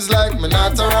seems like me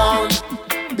not around.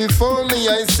 Before me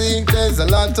I see there's a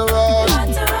lot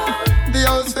around. The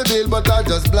house for build but I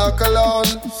just block alone.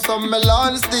 Some me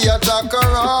launch the attack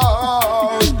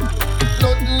around.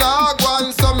 Nothing I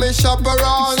want so me shop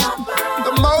around.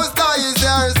 The most I is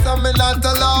here so me not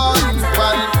alone.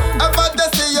 Whenever they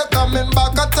see you coming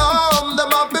back at home,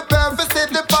 them a prepare for see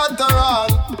the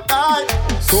pattern. Aye.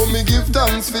 So me give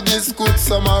thanks for this good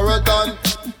Samaritan.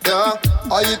 Yeah,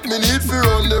 I hit me need for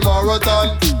run the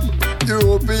marathon.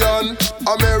 European,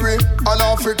 American, and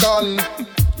African.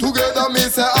 Together me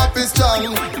say happy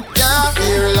strong. Yeah,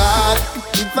 dear Lord,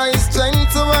 if I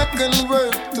strength so I can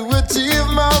work to achieve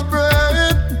my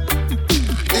bread.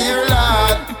 Dear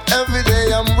Lord, every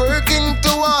day I'm working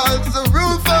towards the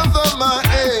roof over my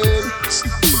head.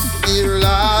 Dear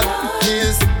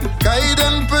Guide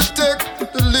and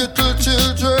protect the little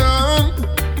children.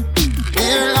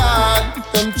 Dear Lord,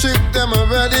 them trick them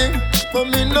already, but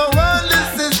me no want the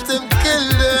system kill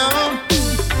them.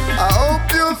 I hope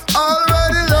you've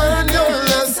already learned your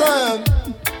lesson,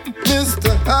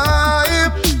 Mr.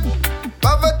 Hype.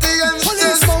 Poverty and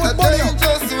stress are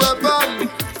dangerous weapon.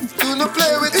 Do not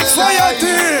play with it's your Fyah life. T.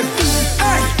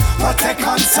 Hey, protect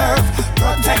and serve,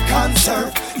 protect and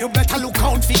serve. You better look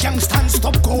out for youngsters,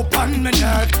 stop go on me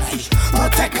nerve.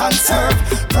 Protect and serve,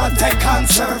 protect and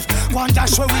serve. One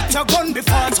dash away with your gun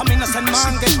before some innocent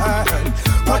man get hurt.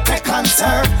 Protect and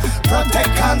serve,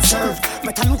 protect and serve.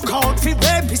 Better look out for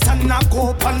rapists and not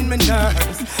go on me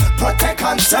nerves. Protect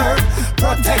and serve,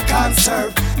 protect and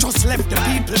serve. Just left the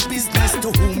people's business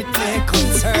to whom it may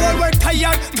concern. Well, we're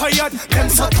tired, them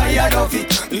so tired of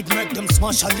it. It make them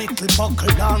smash a little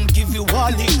buckle down, give you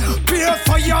a lick. Beer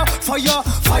fire,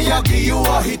 give you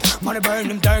a hit. Man, burn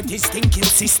them dirty, stinking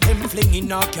system,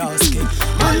 flinging a casket.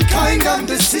 Mankind and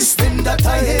the system, that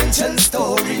I ancient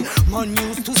story. Man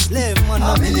used to slave, man,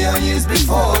 a million years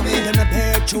before me. Then I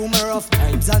bear tumor of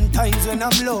times and times when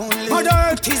I'm lonely. But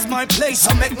earth is my place,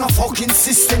 I make no fucking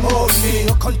system hold me.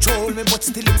 You control me, but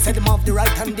still instead them have the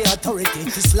right and the authority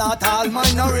to slaughter all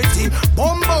minority.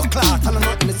 Bumbo clot, and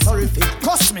I'm not sorry for it.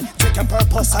 Cost me, take a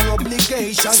purpose and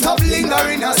obligation. Stop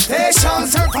lingering a station,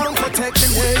 serve and protect the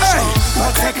nation. Hey.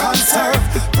 Protect and serve,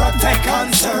 protect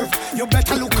and serve. You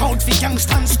better look out for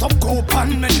youngsters, stop go on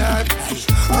me nerve.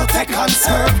 Protect and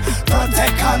serve,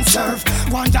 protect and serve.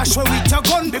 One dash away with your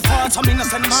gun before some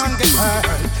innocent man get hurt.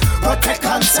 Protect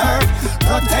and serve,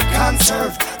 protect and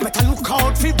serve. Better look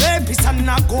out for rapists and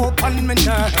not go on me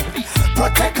nerve.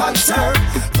 Protect and serve,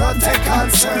 protect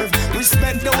and serve.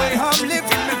 Respect the way I'm living,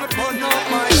 never burn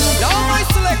out my love. Now my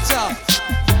Selecta.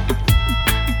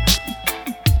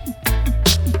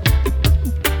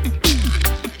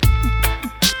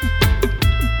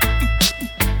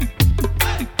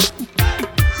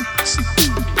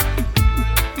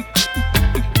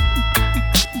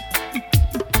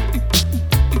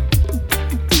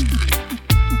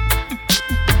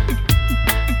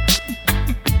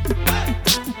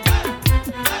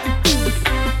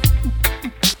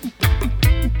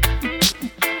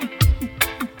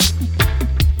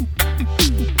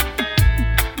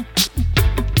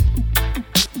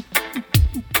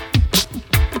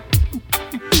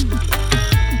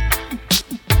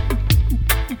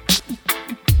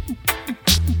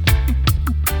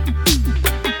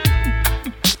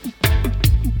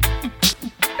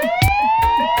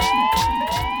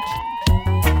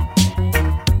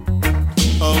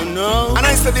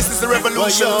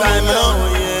 Time, you know?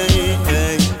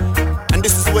 And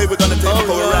this is the way we're gonna take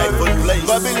our rightful place.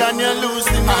 Babylon, you're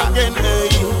losing again, hey.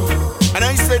 And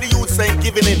I say the youths ain't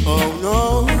giving in. Oh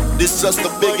no, this is just the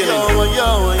beginning.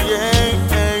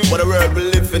 What a world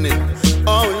we're living in.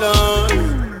 Oh Lord.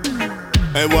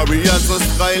 Hey, warriors on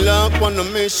Skylark on a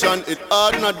mission. It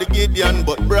hard not the Gideon,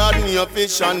 but broaden your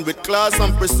vision with class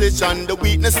and precision. The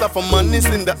weakness of a man is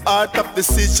in the art of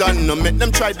decision. No make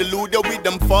them try to lure you with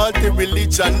them faulty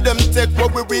religion. Them take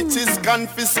what we riches,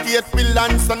 confiscate we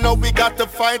land. So now we got to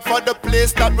fight for the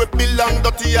place that we belong.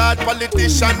 Dirty hard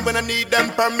politician, when I need them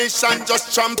permission,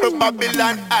 just trample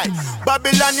Babylon. Aye,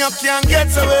 Babylon you can't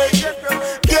get away,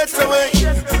 get away.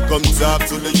 Come talk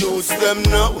to the youths them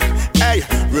now. Hey,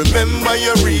 remember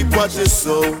you reap what you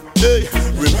sow. Hey,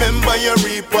 remember you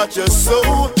reap what you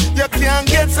sow. You can't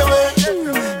get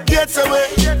away, get away.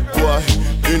 Boy,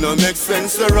 it don't make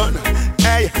sense to run.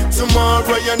 Hey,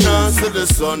 tomorrow you're not see the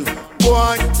sun.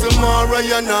 Boy, tomorrow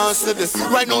you're not see the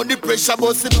sun. Right now the pressure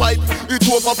bust the pipe. It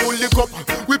over full the cup.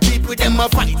 We people them a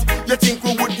fight. You think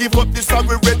we would give up this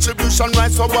sorry retribution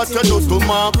right? So what you do to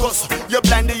Marcus? You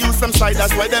blind the youth some side,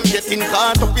 that's why them getting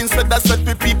caught up. Instead of set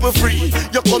the people free,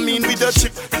 you come in with a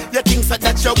chip. You think so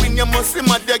that you win, you must see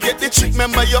mad, you get the trick.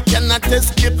 Remember you cannot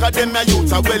escape, cause them a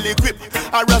youth are well equipped.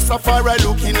 A Rastafari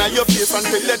looking at your face and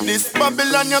tell you this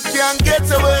Babylon you can't get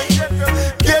away,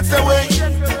 get away.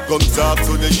 Come talk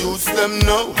to the youth them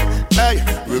now. Hey,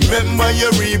 remember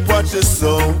you reap what you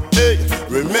sow. Hey,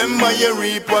 remember you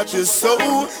reap what you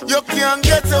sow. You can't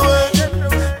get away,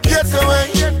 get away.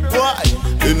 Why?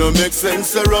 It don't make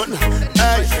sense to run.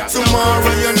 Hey,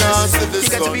 tomorrow you're not see the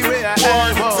sun.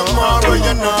 Why? Tomorrow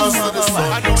you're not see the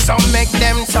sun. So make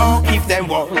them talk if they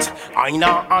want. I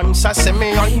no answer, say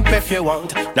me hype if you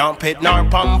want. No pet nor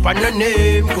pump on the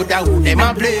name. Coulda who them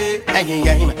a play?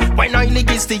 When I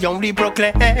lick is the only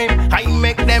proclaim. I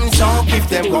make them talk if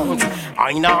they want.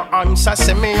 I no answer,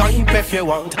 say me hype if you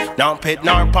want. No pet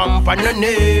nor pump on the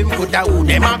name. Coulda who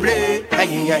them a play?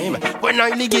 When I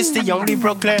lick is the only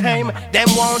proclaim. Them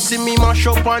want see me mash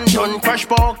up and done. Crash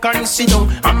park and sit down.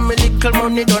 I'm a little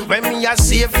money done. When me a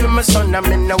save for my son, I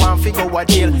mean no want fi go a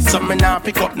jail. So me nah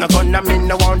pick up no gun. I mean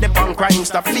no want the punk crime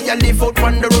stuff. Fi a live out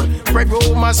on the road. Red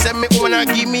rumors say me wanna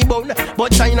give me bone,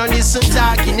 but I no listen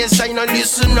talking. Yes I no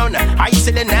listen none. I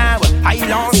tell you now, I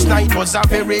last night was a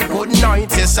very good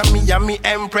night. Yes me and me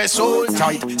empress hold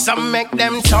tight. Some make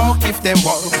them talk if them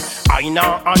want. I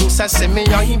no answer, say me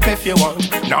hype if you want.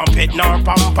 No pet nor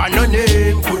pump and no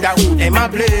name. Coulda who them a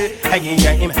play?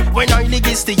 When I lick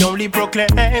is the only proclaim.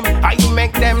 I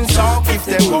make them talk if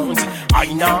they want.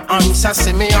 I no answer,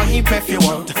 say me hype if you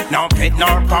want. No pet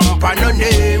nor pump and no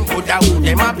name. Coulda who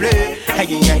them a play?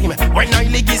 When I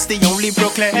lick is the only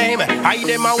proclaim. I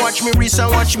them a watch me wrist and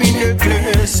watch me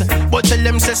necklace. But tell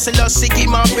them say Selassie give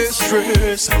my best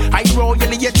dress. I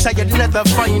royally yet tired another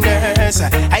finest.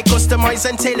 I customize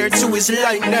and tailor to his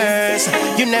likeness.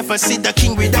 You never see the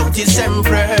king without his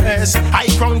empress. I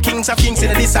crown kings of kings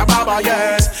in this Ababa,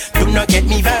 yes. Do not get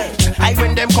me vexed. I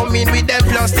when them come in with them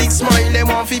plastic smile, they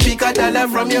want to pick a dollar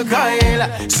from your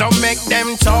guile. So make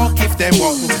them talk if they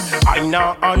want. I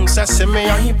no answer, say me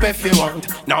hype if you want.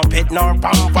 No pet nor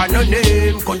pump and no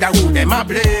name. Coulda who them a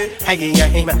play?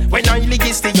 When I lick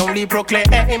is the only proclaim.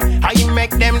 I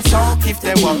make them talk if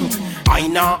they want. I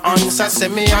no answer, say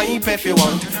me hype if you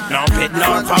want. No pet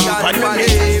nor pump and no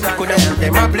name. Coulda who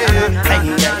them a play?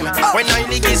 When I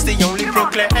lick is the only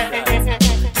proclaim.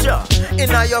 Sure.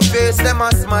 Inna your face, them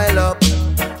a smile up.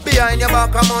 Behind your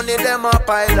back of money, them a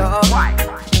pile up.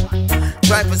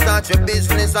 Try to start your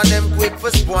business and them quick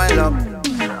for spoil up.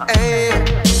 Hey,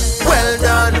 well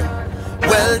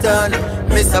done,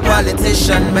 Mr.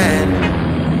 Politician Man.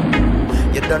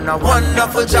 You done a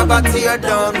wonderful job at tear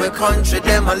down with country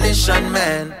demolition,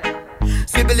 man.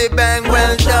 Sibbly bang,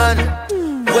 well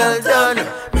done,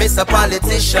 Mr.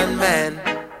 Politician Man.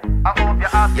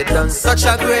 You done such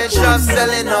a great job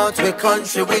selling out with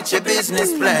country with your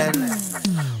business plan.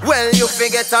 Well, you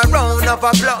forget a round of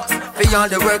applause for all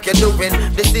the work you're doing.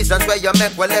 Decisions where you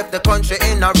make will left the country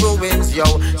in a ruins, yo.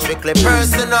 Strictly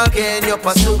personal gain you're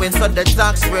pursuing, so the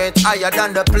tax rate higher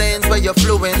than the planes where you're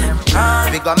fluing.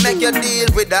 We gon' make you deal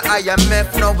with the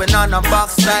IMF, knowing on a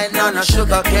box side, none of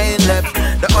sugar cane left.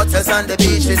 The hotels and the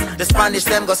beaches, the Spanish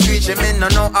them go screeching. Me no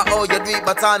know how you do it,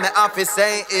 but all me have to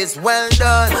say is well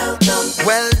done,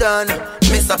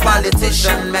 Mr.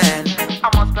 Politician Man. I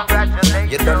must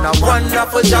congratulate you. You done a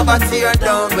wonderful job at tear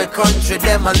down with country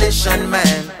demolition,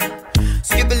 man.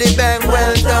 Skibbly bang,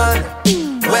 well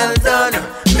done,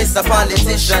 Mr.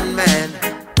 Politician Man.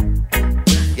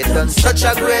 You done such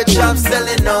a great job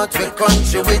selling out with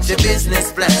country with your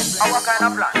business plan. What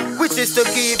kind of plan? Which is to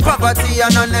keep poverty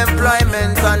and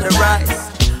unemployment on the rise.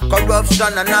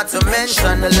 Corruption and not to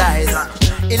mention the lies.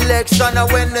 Election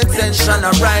and when the tension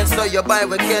arise, so you buy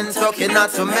with Kentucky,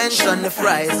 not to mention the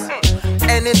fries.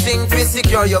 Anything to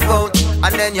secure your vote,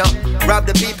 and then you rob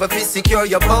the people to secure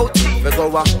your vote. We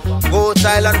go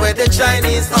Thailand where the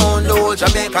Chinese own. The whole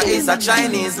Jamaica is a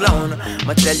Chinese loan.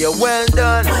 I tell you, well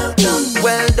done,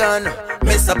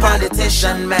 Mr.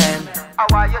 Politician Man.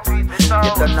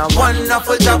 You done a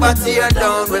wonderful job at tear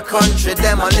down with country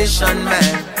demolition,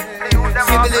 man.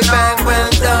 Sibbly bang, well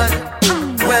done,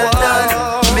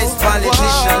 Miss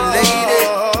Politician Lady.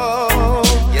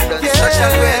 You done such a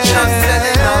great job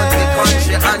selling out the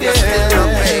country and you still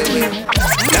don't play with.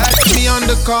 That's me on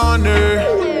the corner.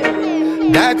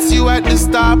 That's you at the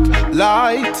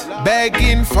stoplight,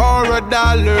 begging for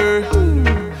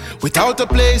 $1. Without a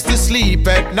place to sleep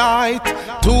at night,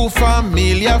 two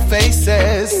familiar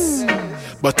faces.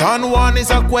 But on one is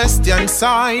a question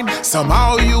sign.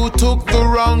 Somehow you took the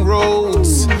wrong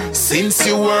roads since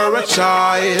you were a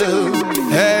child.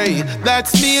 Hey,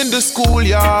 that's me in the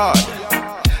schoolyard,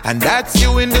 and that's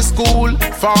you in the school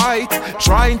fight,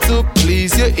 trying to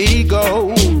please your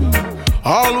ego.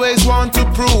 Always want to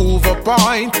prove a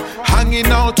point, hanging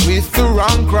out with the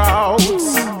wrong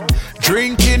crowds.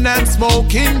 Drinking and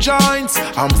smoking joints,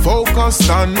 I'm focused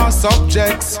on my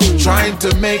subjects, trying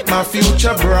to make my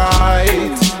future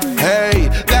bright. Hey,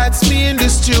 that's me in the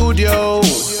studio,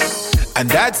 and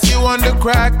that's you on the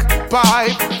crack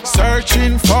pipe,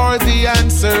 searching for the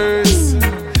answers,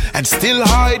 and still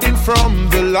hiding from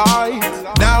the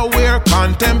light. Now we're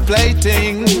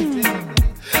contemplating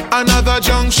another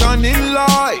junction in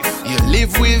life. You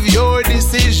live with your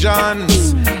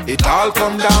decisions. It all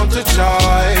come down to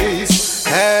choice.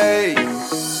 Hey,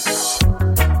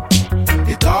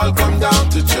 it all come down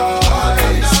to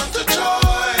choice.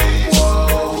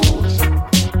 Whoa.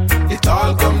 It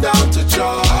all come down to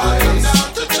choice.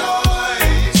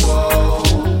 Whoa.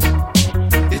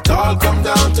 It all come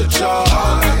down to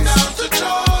choice.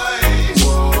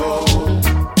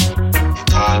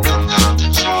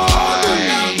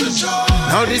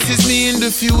 Now this is me in the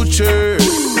future,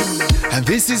 and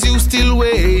this is you still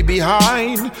way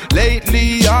behind.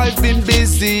 Lately I've been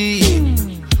busy,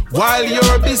 while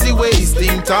you're busy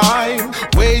wasting time,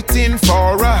 waiting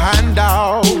for a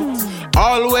handout.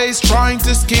 Always trying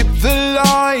to skip the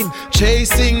line,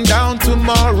 chasing down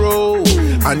tomorrow,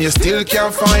 and you still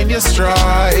can't find your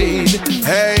stride.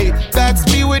 Hey, that's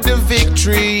me with the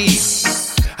victory,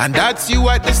 and that's you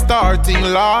at the starting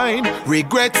line.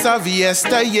 Regrets of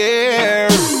yesteryear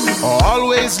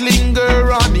always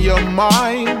linger on your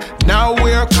mind. Now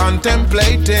we're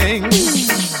contemplating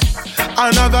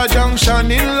another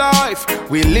junction in life.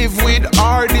 We live with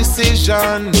our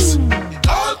decisions. It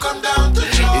all come down to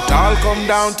choice. It all come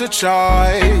down to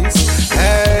choice.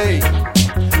 Hey,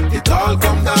 it all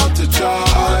come down to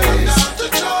choice.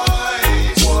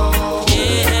 Whoa.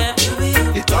 Yeah.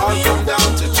 It all come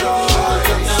down to choice.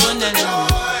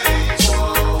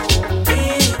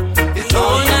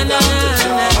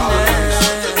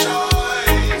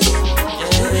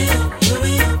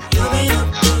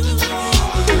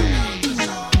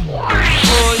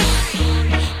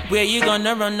 Where you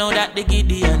gonna run now that the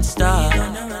Gideon star?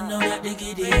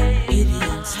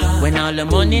 When all the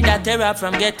money that they rob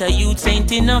from ghetto youths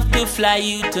ain't enough to fly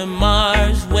you to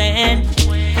Mars. When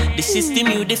the system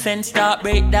you defend start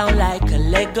break down like a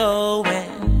Lego.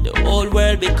 When the whole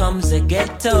world becomes a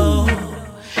ghetto,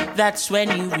 that's when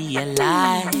you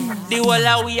realize the whole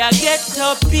of we are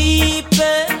ghetto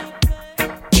people.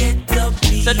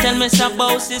 So tell me some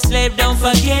about the slave, don't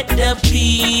forget the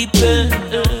people.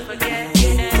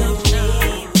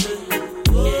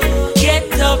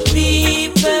 Ghetto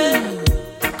people,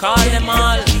 call them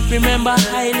all. Remember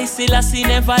Haile Selassie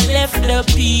never left the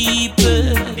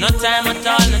people. No time at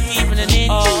all, not even an inch.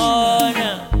 Oh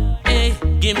no. Hey,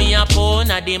 give me a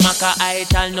phone, a demaka,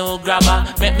 ital, no grabber.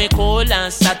 Make me cool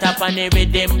and start up on every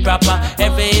rhythm proper.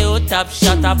 Every you tap,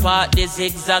 shut up at the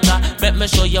zigzagger. Make me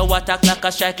show you what a clock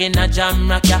a strike in a jam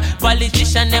rock.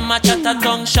 Politician, them a chat a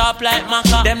tongue sharp like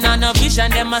maca. Them not no vision,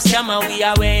 them a scammer. We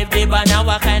a wave the banner,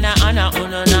 what kind of honor?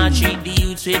 Uno not treat the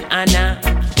youths with honor.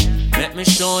 Let me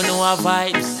show no our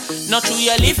vibes. Not true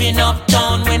you living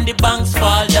uptown. When the banks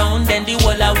fall down, then the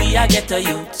whole of we a get a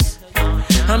youths.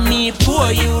 And me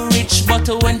poor, you rich, but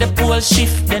when the pool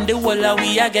shift, then the whole of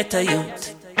we a get a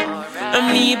youth.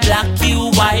 And me black,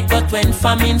 you white, but when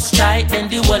famine strike, then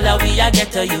the whole of we a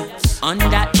get a youth. On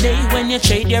that day when you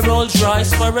trade your Rolls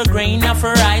Royce for a grain of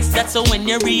rice, that's when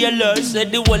you realize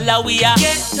that the whole of we a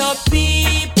get up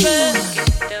people.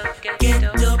 Get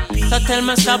up people. So tell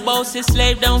me about the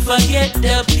slave, don't forget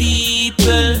the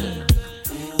people.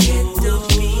 Get up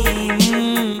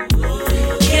people.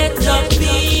 Get up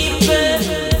people.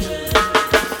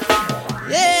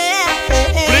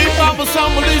 Please, Papa,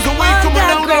 somebody's away coming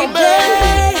down on me.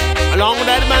 Along with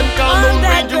that man called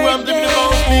L.Ranger, I'm the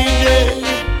most DJ.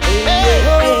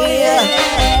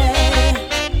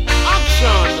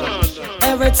 Action.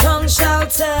 Every tongue shall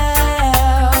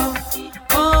tell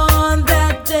on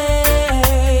that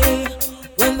day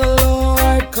when the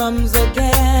Lord comes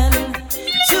again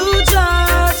to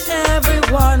judge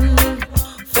everyone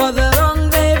for the wrong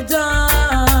they've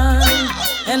done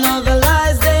and all the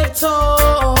lies they've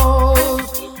told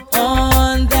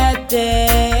on that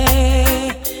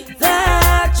day,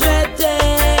 that dread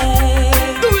day,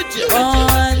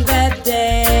 on that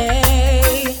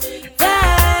day,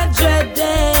 that dread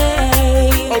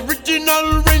day.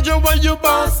 Original Ranger, why you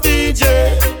boss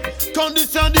DJ?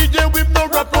 Condition DJ with no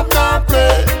rap up, no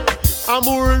play. I'm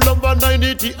more number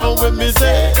 90 and when me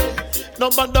say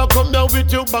nobody come here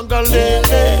with you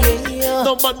bangalele.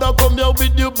 Nobody come here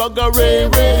with you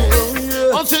bangarere.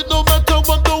 I said no matter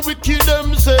what the wicked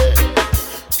them say,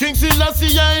 King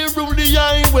Selassie I rule the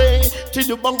highway. Till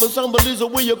you bang the somebody's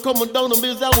away, you're coming down and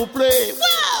miss I will play.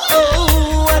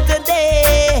 Oh, what a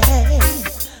day.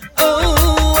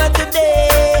 Oh, what a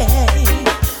day.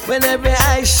 When every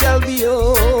eye shall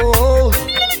behold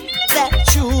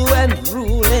that you and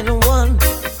ruling one,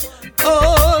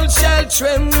 all shall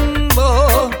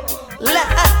tremble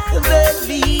like the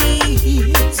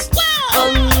leaves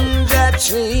on that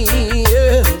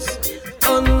trees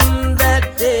on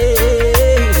that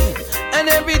day, and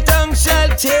every tongue shall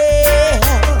tell,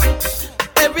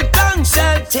 every tongue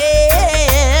shall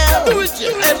tell,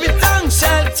 every tongue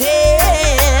shall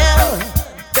tell.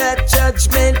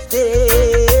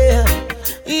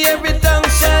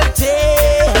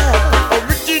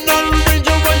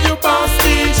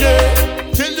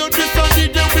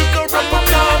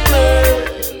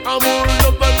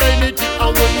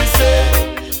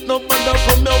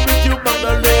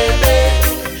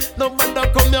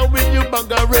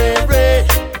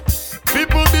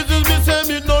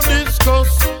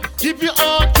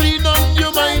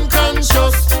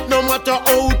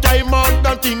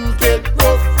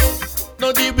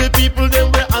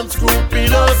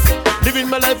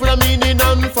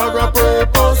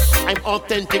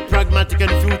 authentic, pragmatic,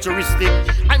 and futuristic.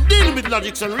 I'm dealing with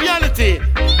logics and reality.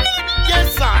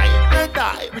 Yes, I,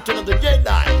 Return of the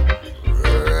Jedi.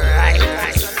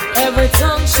 Every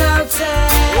tongue shall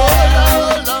tell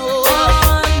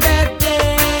on that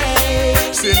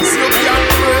day. Since you can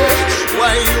pray,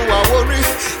 why you are worried?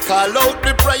 Call out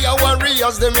the prayer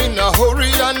warriors, them in a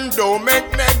hurry, and don't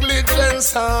make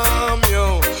negligence harm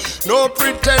you. No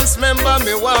pretense, member,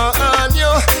 me want you.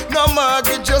 No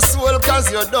mortgage your soul,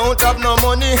 cause you don't have no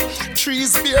money.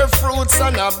 Trees bear fruits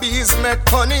and a bees make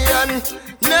honey, and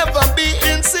never be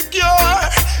insecure.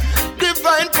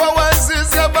 Divine powers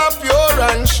is ever pure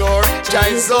and sure. Jah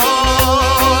is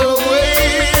always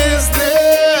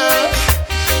there.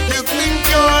 You think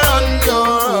you're on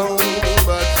your own,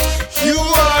 but you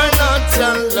are not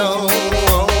alone.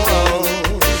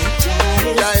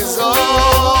 Jah is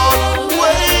always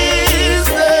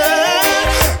there.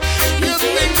 You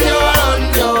think you're on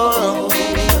your own,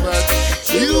 but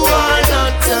you are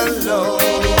not alone.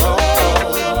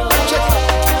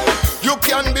 You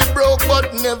can be broke,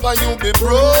 but never you be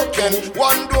broken.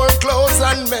 One door closed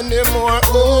and many more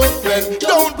open.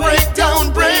 Don't break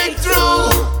down, break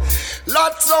through.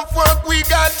 Lots of work we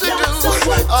got to do.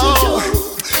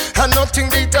 And nothing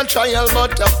beat a trial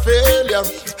but a failure.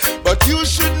 But you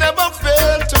should never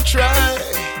fail to try.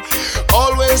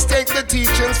 Always take the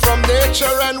teachings from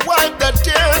nature and wipe the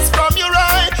tears from your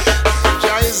eye.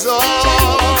 Jah is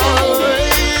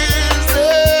always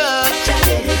there.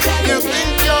 You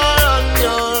think you're on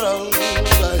your own,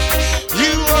 but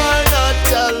you are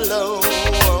not alone.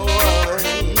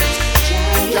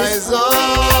 Jah is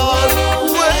always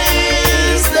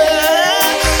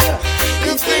there.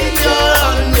 You think you're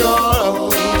on your own,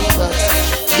 but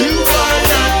you are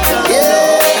not alone.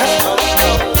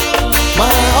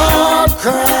 My heart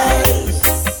cries.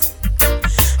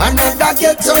 Another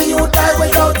ghetto you die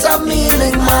without a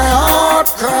meaning. My heart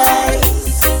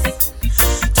cries.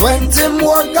 20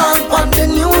 more gone on the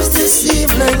news this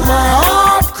evening. My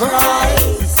heart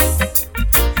cries.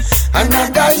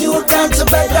 Another youth gone to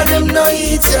bed and him no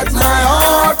eat yet. My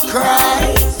heart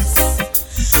cries.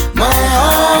 My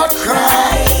heart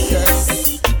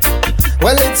cries.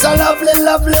 Well, it's a lovely,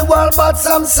 lovely world, but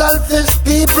some selfish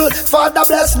people. Father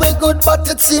bless me good, but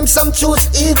it seems some choose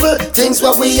evil. Things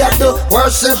what we have to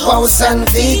worship, house and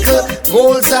vehicle.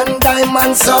 Golds and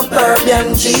diamonds,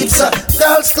 suburban jeeps.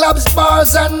 Girls, clubs,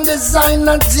 bars and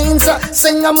designer jeans.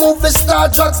 Sing a movie star,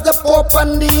 drugs, the Pope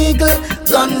and the Eagle.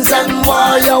 Guns and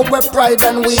warrior, we pride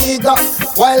and we got.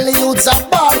 While the youths are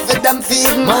ball for them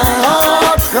feeding. My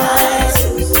heart cries.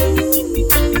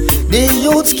 The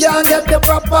youths can't get the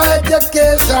proper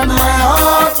education. My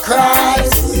heart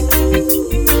cries.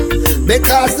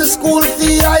 Because the school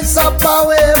fee is up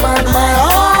away, man. My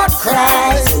heart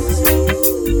cries.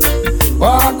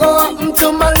 What go happen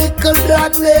to my little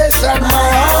black nation? My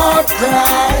heart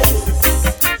cries.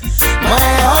 My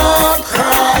heart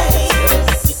cries.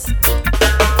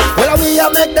 Well, we a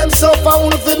make them suffer, we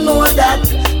don't know that.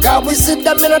 Cause we sit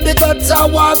them in a big gutter,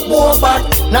 walk more back.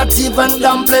 Not even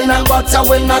dumpling and butter,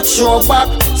 we not show back.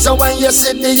 So when you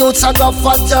see the youths a go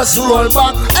fat, just roll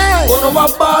back. Hey, you know a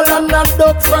ball and a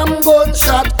duck from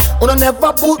gunshot. You don't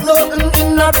never put nothing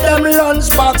in a them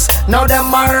lunchbox. Now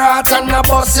them a rat and a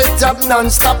bust it up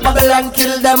non-stop. Babylon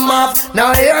kill them off.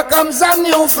 Now here comes a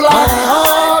new flag. My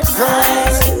heart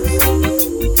cries.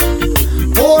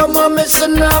 Poor mom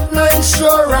missing up no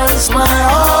insurance. My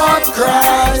heart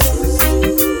cries.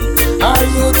 Are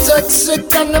you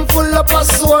toxic and them full up a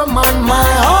sore man? My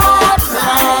heart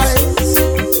cries.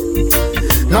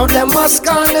 Now them must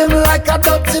call him like a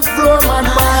dirty floor man.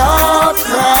 My heart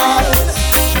cries.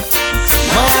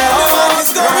 My heart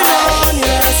cries.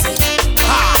 Yes.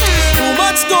 Too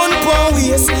much gun per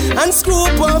waist and screw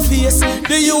per face.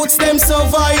 The youths them so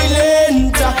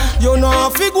violent. You know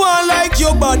if you go on like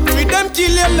your bad, with them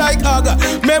kill you like aga.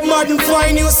 Make madden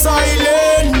find you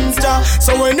silent.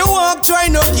 So when you walk try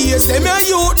no case, them your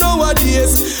youth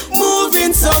nowadays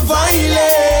moving so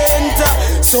violent.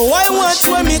 So I watch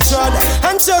when me trod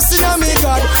and trust in me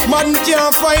God. Man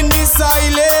can't find me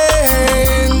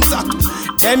silent.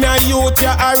 Them a youth,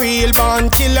 ya a real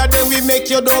born killer. Then we make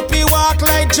you dopey walk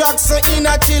like Jackson in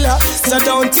a chiller. So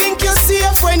don't think you're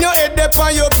safe when you head up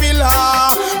on your pillar.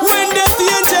 When the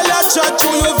angel a chat to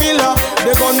your villa,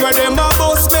 the gun where them a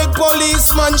bust make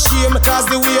policeman shame. Cause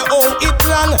the way how it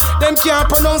long, them can't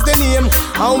pronounce the name.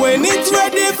 And when it's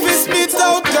ready, fi spit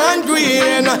out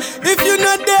gangrene. If you're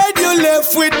not dead, you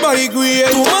left with migraine.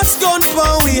 Too much gun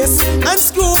for waist and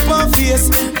screw for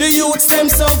face. The youths them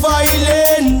so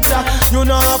violent. You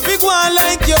know how big one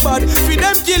like your bad. Fi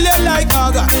them kill you like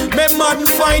Zagga. Me mad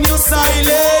find you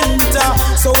silent.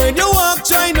 So when you walk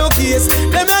try no case,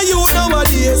 them are you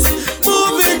nowadays.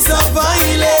 Moving so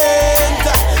violent.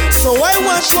 So I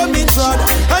watch what me trod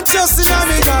and trust in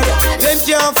me God. Them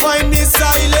can't find me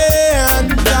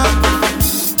silent.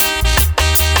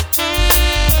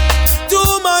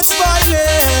 Too much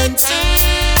violence.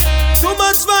 Too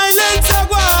much violence I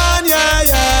want, yeah,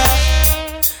 yeah.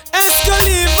 Exco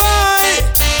Levi.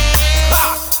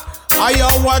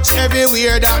 I watch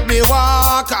everywhere that me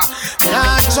walk.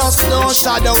 Not just no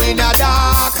shadow in the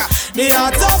dark. The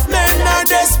heart of men are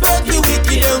desperate.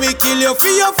 We kill you for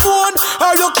your phone.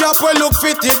 Or you cap well look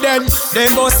fitted then.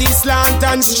 Them bossy slant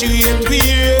and straight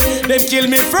way. Them kill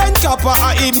me friend Kappa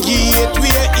at him gate.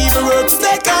 He works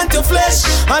take on to flesh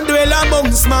and dwell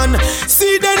amongst man.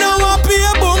 See they now up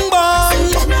here boom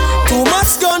bang. Too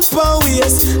much gun per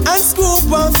waist and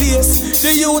scoop on face.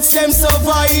 The youths them so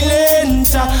violent.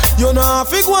 You know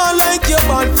if it one like your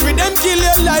bad free them kill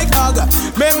you like Zagga.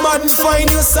 Me man find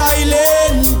you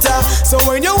silent. So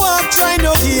when you walk try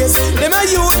no case, them are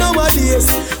you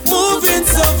nowadays. Moving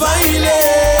so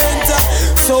violent.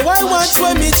 So I watch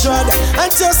when me trod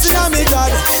and trust in me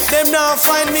God. Them now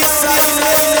find me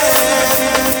silent.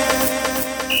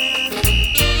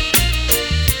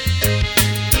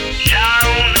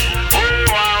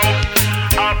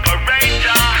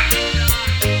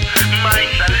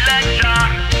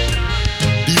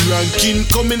 Ranking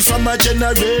coming from a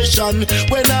generation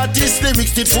when artists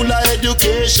lyrics did full of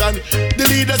education. The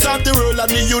leaders of the world and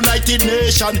the United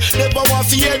Nation never want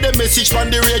to hear the message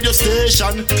from the radio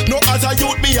station. No, as a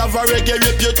youth me have a reggae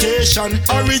reputation.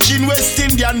 Origin West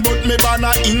Indian but me born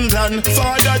a England.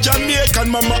 Father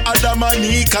Jamaican, mama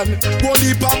Adamanican.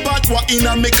 Wally papa what in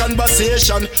a me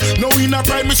conversation. Now in a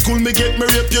primary school me get my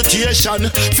reputation.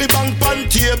 Fi bang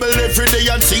pan table every day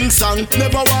and sing song.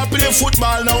 Never want play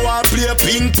football, now I play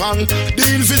ping pong. The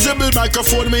invisible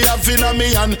microphone me have in a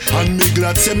me hand. And me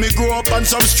glad say me grow up on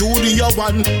some studio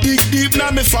one. Dig deep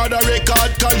now me father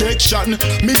record collection.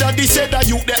 Me daddy said that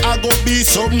you there I go be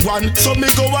someone. So me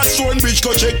go a Stonebridge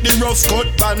go check the rough cut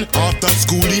band. After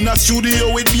school in a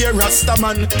studio with me a Rasta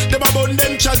man. Them about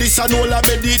them chalice and all a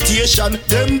meditation.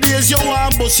 Them days you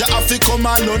want bus you have to come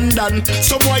a London.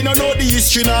 Some boy no know the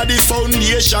history nor the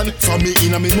foundation. From me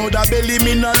in a me mother belly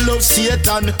me not love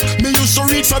Satan. Me used to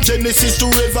read from Genesis to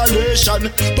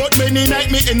Revelation, but many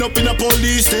night me end up in a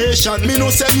police station. Me no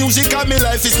say music and me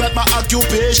life is not my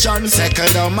occupation. Settle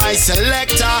down my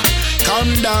selector, calm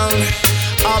down,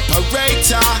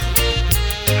 operator.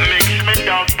 Mix me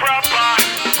down proper.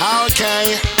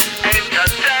 Okay,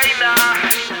 entertainer.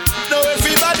 Now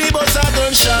everybody bust a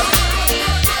gunshot.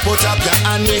 Put up your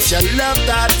hand if you love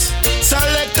that.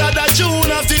 Selecta the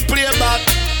tune of it play back.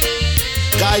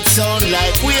 Guide sound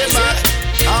like way back.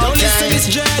 Now listen this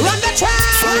dread. Run the track.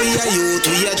 For we are youth,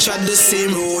 we are tread the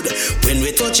same road. When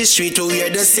we touch the street, we wear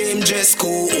the same dress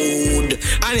code.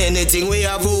 And anything we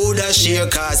have, we would share.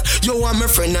 Cause you are my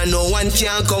friend and no one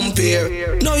can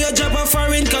compare. Now your job a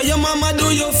foreign, cause your mama do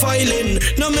your filing.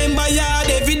 No member yard,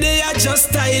 every day I just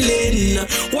styling.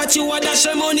 What you want dash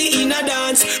your money in a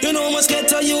dance. You know must get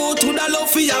to you to the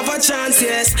love we have a chance,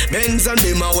 yes. Benz and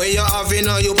Bima where you having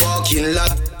or you parking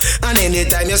lot. And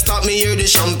anytime you stop me, hear the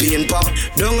champagne pop.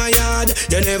 Down a yard,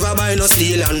 you never buy no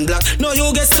steel and black. No,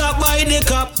 you get stopped by the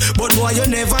cop. But boy, you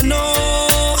never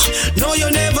know. No, you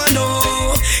never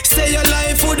know. Say your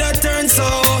life would have turned so.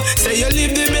 Say you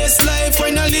live the best life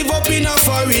when you live up in a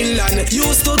foreign land.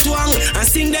 Used to twang and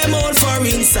sing them old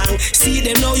foreign song. See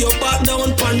them now, you back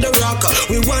down on the rock.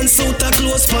 With one suit of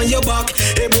clothes on your back.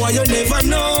 Hey boy, you never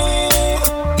know.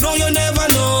 No, you never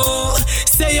know.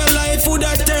 Say your life would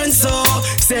have turned so.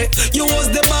 Say you was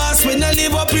the boss when I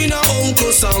live up in a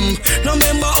Uncle Sam. No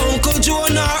remember Uncle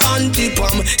John or Auntie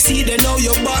Pam. See them now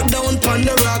you back down on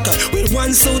the rock. With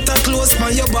one suit of clothes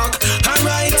on your back.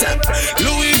 Alright,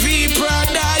 Louis V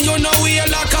Prada, you know we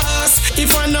like us.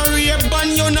 If I no rape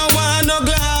band, you know want no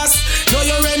glass. Now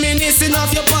you're reminiscing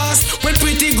of your past. When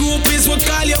pretty groupies would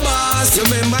call you boss. You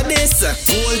remember this?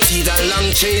 Gold teeth and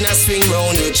long chain a swing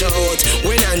round your throat.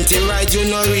 When auntie right, you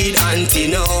know read auntie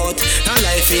note. And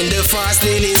life in the fast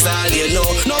lane is all you know.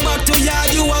 Now back to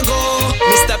yard you a go.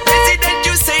 Mr. President,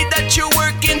 you say that you're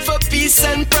working for peace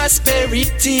and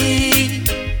prosperity,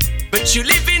 but you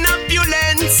live in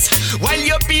opulence while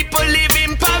your people live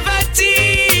in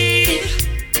poverty.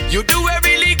 You do a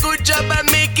really good job job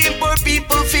and making poor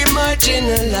people feel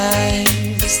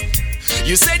marginalized.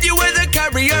 You said you were the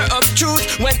carrier of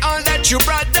truth when all that you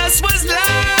brought us was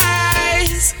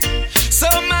lies. So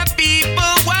my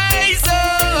people, wise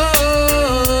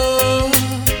up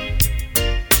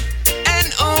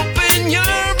and open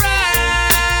your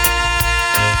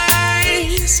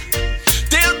eyes.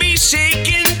 They'll be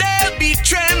shaking, they'll be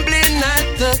trembling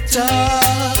at the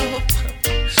top.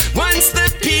 Once the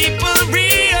people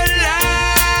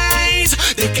realize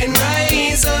they can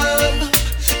rise up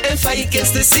and fight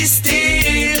against the system.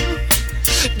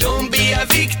 Don't be a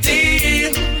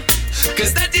victim,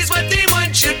 cause that is what they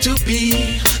want you to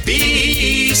be.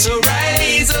 So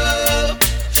rise up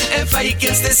and fight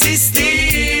against the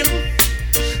system.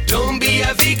 Don't be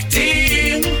a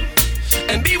victim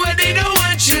and be what they don't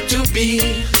want you to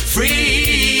be.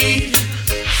 Free,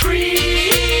 free.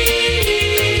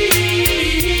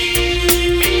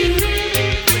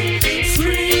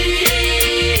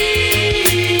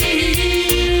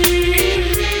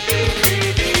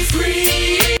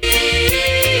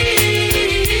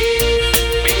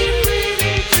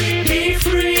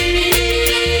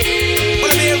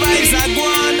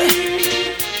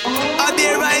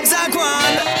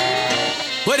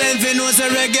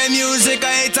 Reggae music,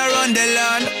 I hate around the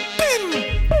land.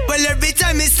 Well, every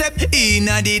time me step in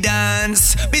a the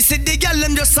dance, me see the gyal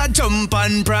them just a jump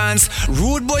and prance.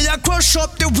 Rude boy a crush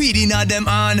up the weed in a them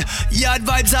hand. Yard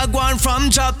vibes are going from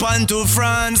Japan to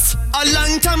France. A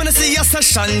long time I see a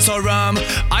session so ram.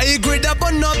 I grade up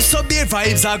on up so beer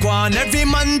vibes are gone. Every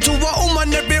man to a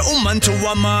woman, every woman to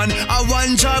a man. A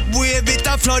one drop wave it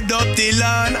a flood up the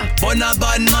land. But a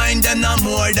bad mind them no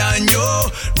more than you.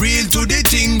 Real to the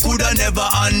thing coulda never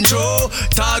undo.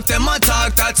 Talk them a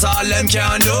talk, that's all them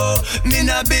can do. Me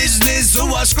na business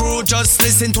who a screw, just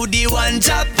listen to the one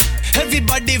job.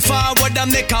 Everybody forward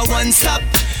and make a one stop.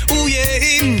 Ooh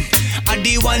yeah, a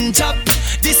the one job.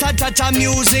 This a cha-cha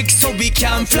music so we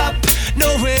can flop.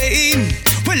 No way,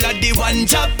 well a the one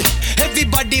job.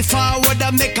 Everybody forward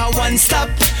and make a one stop.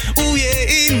 Ooh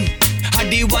yeah, a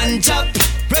the one job.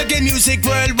 Reggae music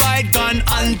worldwide gone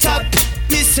on top.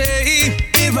 Me say,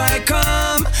 here I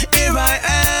come, here I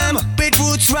am. With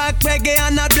roots rock reggae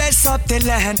and I bless up the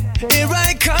land. Here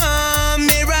I come,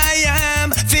 here I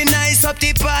am. Fi nice up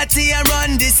the party and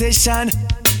run the session.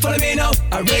 Follow me now,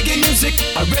 a reggae music,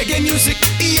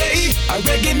 yeah. A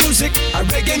reggae music,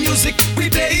 we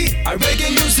play. A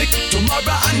reggae music,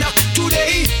 tomorrow and not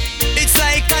today. It's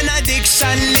like an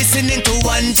addiction, listening to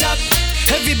one job.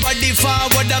 Everybody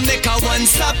forward and make a one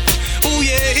stop. Ooh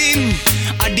yeah,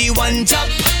 a the one job.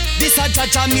 This a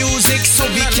cha-cha music so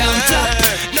we can clap.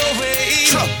 No way.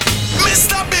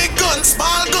 Mr. Big Gun,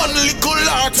 small gun, little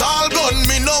heart, all gun.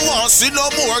 Me no want see no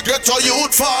more ghetto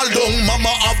youth fall down.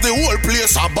 Mama of the whole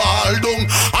place a ball down.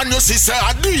 And you see say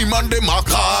a demon dem a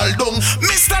call down.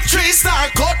 Mr. 3-star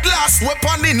cutlass,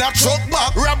 weapon in a truck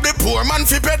back. Rob the poor man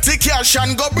fi petty cash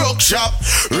and go broke shop.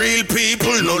 Real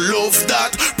people no love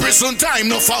that. Prison time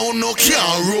no found no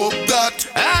can't rope that.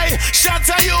 Hey,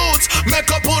 shatter youth,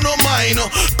 make up on no mind.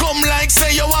 Come like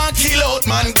say you want kill out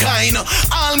mankind.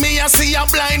 All me a see a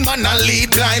blind man a lead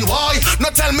blind. Why? No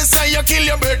tell me say you kill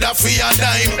your brother for your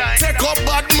dime. Take up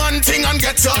bad man thing and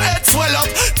get your head swell up.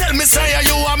 Tell me say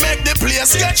you a make the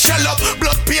place get shell up.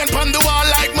 Blood paint on the wall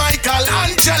like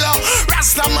Michelangelo.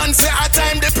 Rasta man say a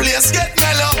time the place get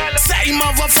mellow. Say him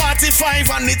have a 45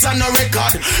 and it's on a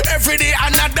record. Every day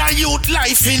another youth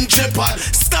life in jeopard.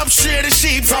 Stop share the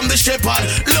sheep from the shepherd.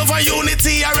 Love and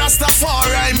unity a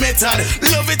Rastafari method.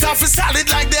 Love it off solid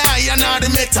like the iron or the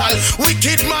metal.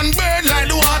 Wicked man burn like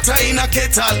the water in a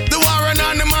kettle. The war and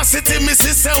animosity, me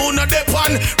sister who no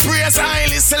depend. Praise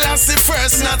highly Selassie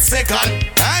first, not second.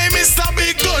 I Mr.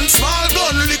 Big Gun, small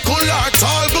gun, little heart,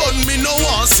 tall gun. Me no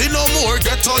want see no more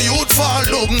ghetto youth fall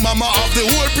down. Mama of the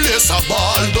whole place a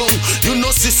ball down. You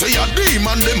know sister a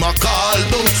demon dem a call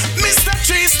down. Mr.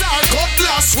 3-star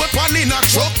cutlass, weapon in a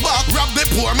truck back. Rob the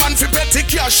poor man fi petty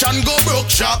cash and go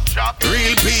broke shop.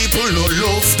 Real people no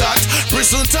love that.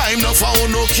 Prison time no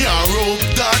found no can't rope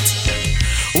that.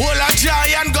 Well a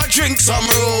giant go drink some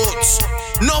roots.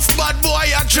 Nuff bad boy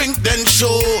a drink then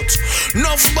shoot.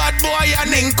 Nuff bad boy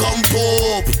an income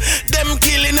pope. Them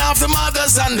killing off the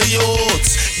mothers and the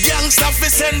youths. Gangsta fi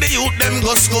send the youth them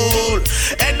go school.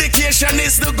 Education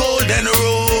is the golden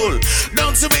rule.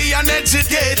 Don't to be an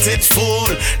educated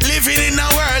fool. Living in a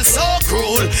world so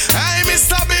cruel. I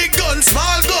Mr. Big Gun,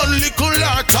 small gun, little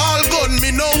heart, tall gun.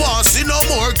 Me no want see no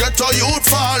more ghetto youth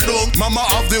fall down. Mama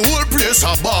of the whole place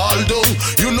a ball down.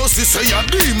 You know she say a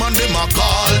demon them a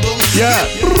call down. Yeah,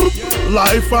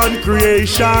 life and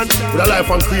creation. With a life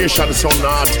and creation, some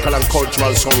article and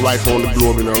cultural, some right on the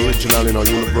globe, you know, original, you know,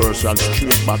 universal,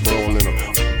 straight back around, you know.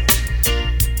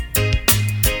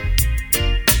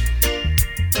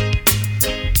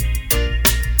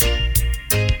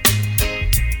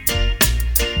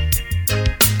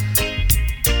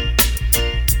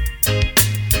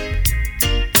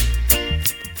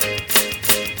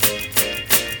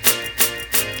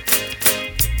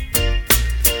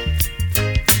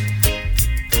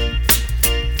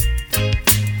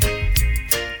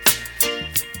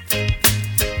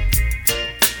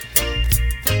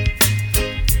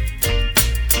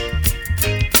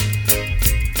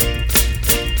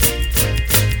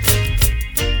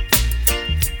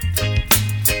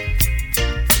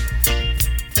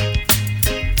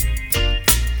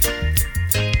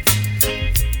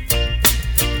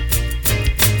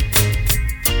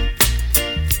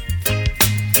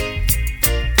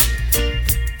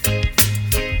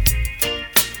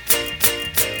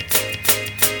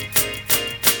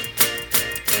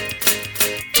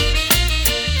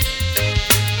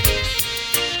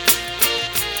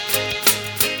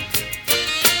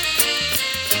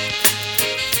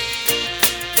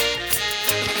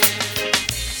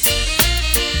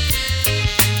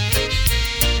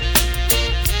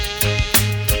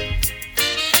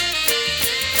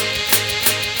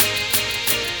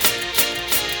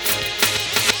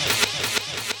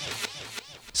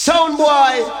 Sound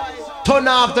boy, turn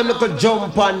off them little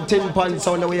jump and tin pan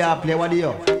sound that we are play. What do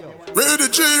you? Ready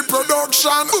G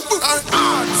production.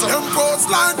 Them folks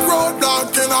like road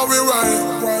dog in our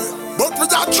way. But we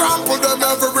just trample them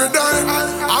every day.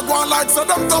 I go on like so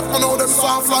them tough, but know them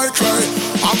soft like clay.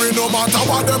 And we no matter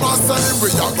what them are saying,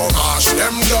 we a go mash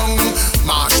them down.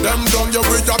 Mash them down, yeah,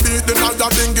 we a beat the night,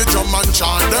 dingy drum and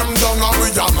chant them down. And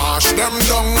we a mash them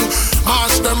down.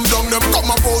 Mash them down, them come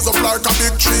and pose up like a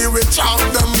big tree. We chop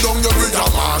them down, yeah, we a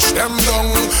mash them down.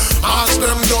 Mash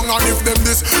them down, and if them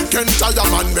this can't tire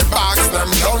man, me box them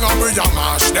down. And we a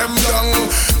mash them down.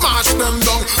 Mash them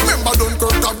down. Remember don't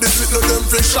kirk up this little them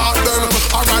fish shot them.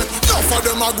 Alright, enough of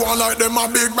them a go on like them a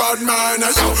big bad man.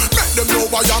 Yo, make them know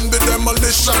I am the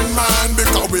demolition man.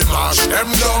 Because we mash them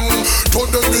down. Put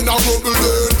them in a rubble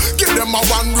then. Give them a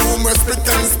one room with spit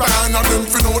and span. And them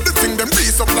fin know the thing them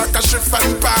piece up like a shift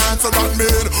and pan. So that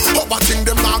mean, up a thing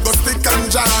them not go stick and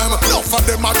jam. Enough of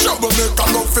them a trouble make a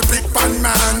look for big pan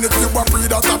man. If you a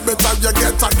breed out a better you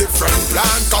get a different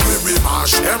plan. Cause we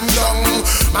mash them down.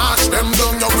 Mash them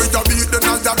down. Yeah, we a beat them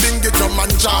and ya dingy drum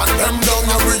and chant them down.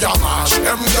 Yeah, we a mash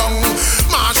them down.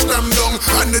 Mash them down.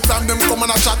 Anytime them come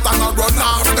and a chat and a run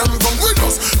off them gun. We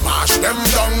just mash them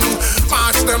down.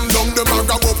 Mash them down. Them a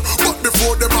grab up. But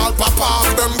before them all pop off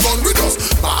them gun. We just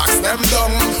mash them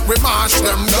down. We mash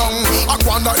them down. I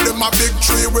go on like them a big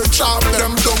tree. We chop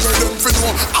them down. And them fit no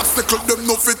obstacle. Them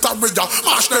no fit a ridger.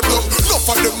 Mash them down. Enough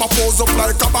of them a pose up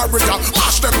like a barrier.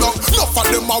 Mash them down. Enough of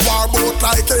them a war boat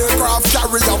like aircraft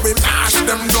carrier. We mash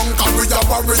them down. Cause we a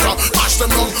warrior. Mash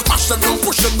them down. Mash them down.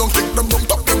 Push them down. Kick them down.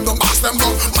 Tuck them down. Mash them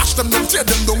down. Mash them down. Tear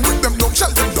them down. Whip them down.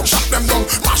 Shell them down. Shut them down.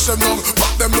 Mash them down.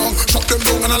 Pop them down. Shut them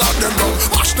down. And I lock them down.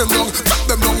 Mash them down. Cut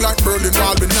them down like Berlin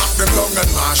Wall. We knock them down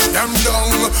and mash them down.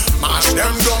 Mash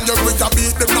them down. You we a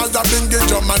beat them now. You bingy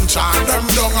drum and chant them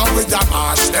down. And we a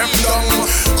mash them down.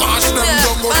 Mash them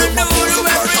down. Go to my pose up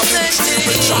like a big tree.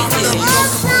 We chop them down.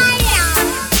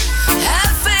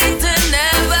 Have faith and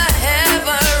never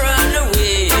ever run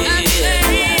away.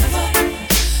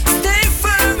 Stay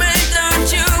firm and don't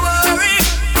you worry.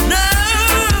 No.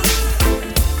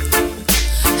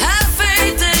 Have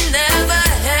faith and never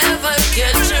ever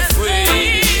get you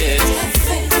free.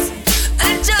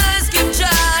 And just give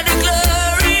Jah the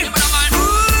glory.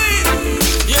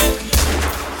 Yeah.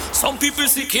 Some people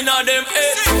sick in a them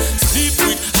head. Sleep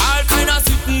with all kind of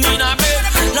sitting in a bed.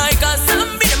 Like a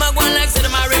zombie, them a go like say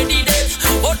them already dead.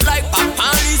 But like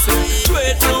Papa listen,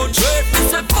 trade no trade.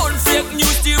 This a fun fake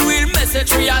news, the real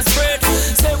message we are spread.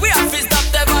 Say we have to stop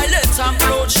the violence and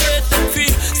bloodshed. Them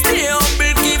feel stay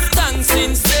humble, give thanks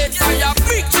instead. Fire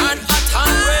big and hot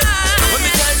and red. When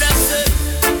me tell them say,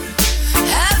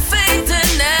 have faith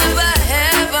and never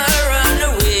ever run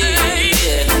away.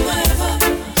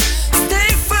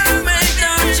 Stay firm and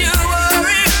don't you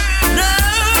worry. No.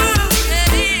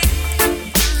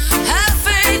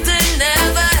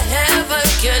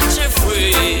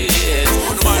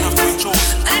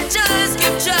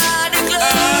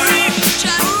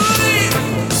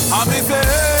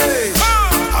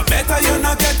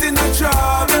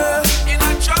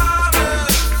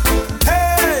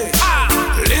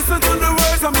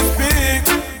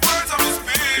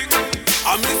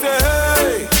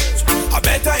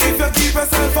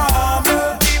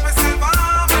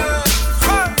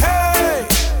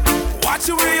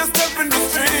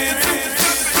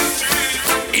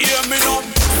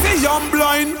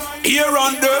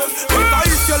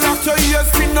 put your ears,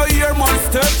 spin no ear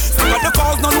monster. Got the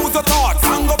cause, no lose the thoughts,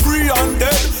 and go free and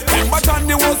dead. But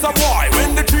Andy was a boy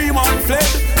when the 3 man fled.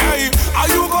 Hey, are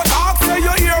you got talk, say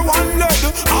you hear one lead.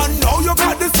 And now you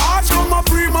got the starch from a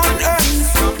 3 man end.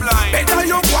 Better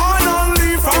you go on and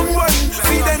leave from when.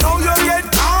 See they know you get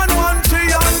on 1, 3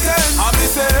 and 10. And me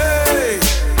say, hey,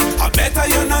 I better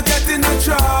you're not getting a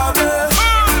trouble.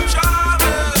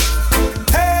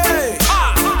 Hey,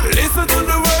 listen to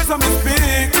the words of me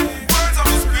speak.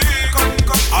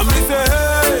 And me say,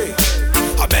 hey,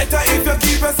 I better if you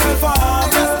keep yourself on.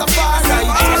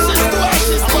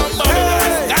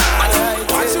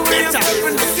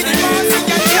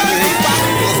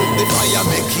 The fire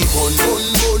make keep on,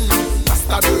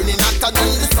 faster burning hotter than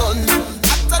the sun.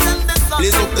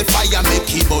 Blaze up the fire make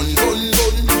keep on,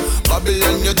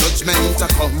 Babylon your judgment a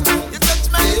come.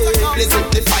 Blaze up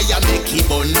the fire make keep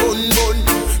on,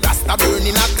 faster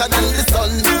burning hotter than the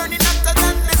sun.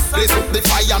 Blaze up the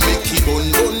fire make keep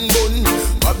on,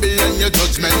 Babylon your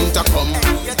judgment a come.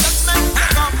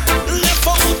 Left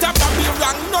out of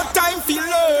Babylon, no time for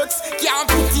lurks. Can't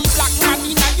put the black man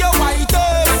in your white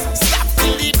earth. Stop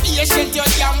feeling patient, your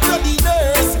damn bloody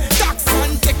nurse. Tax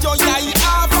and take your eye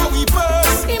off our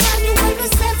purse. Emmanuel the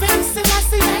 7th,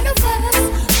 Selassie and the 1st.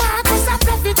 Marcus a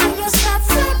prophet who no stop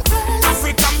from curse.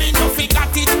 Africa me no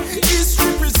forgot it,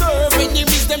 history preserve.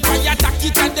 Enemies them try attack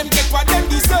it and them get what them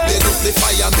deserve. Blaze up the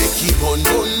fire make keep on,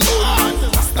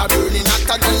 faster burning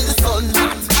hotter than the sun.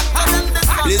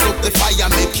 Blaze up the fire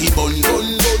make keep on,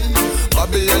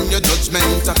 Babylon your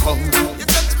judgment a come.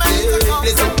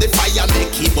 Blaze up the fire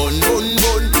make keep on,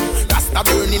 faster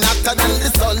burning hotter than the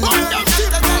sun.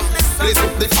 Blaze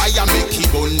up the fire make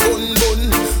keep on,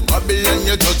 Babylon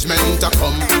your judgment a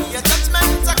come.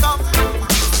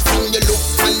 From you look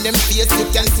on them face you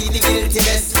can see the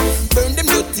guiltiness. Burn them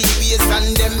dirty ways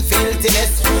and them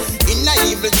filthiness. In the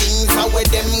evil things how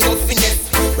them go finesse.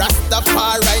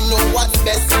 Rastafari know what's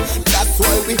best. That's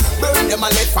why we burn them a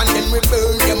left and then we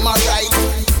burn them a right.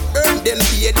 Burn them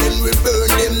day then we burn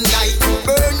them night.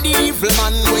 Burn the evil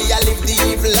man where you live the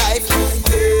evil life.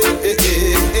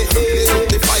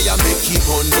 The fire make keep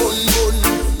on,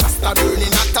 faster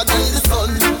burning hotter than the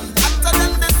sun.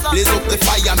 Blaze up the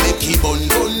fire make keep on,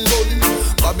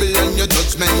 Babylon your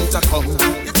judgment a come.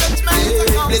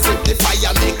 Blaze up the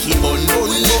fire make keep on,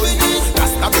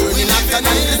 faster burning hotter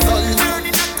than the sun.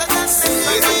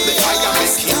 Blaze up the fire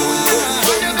make keep on,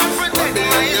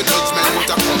 Babylon your judgment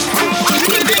a come.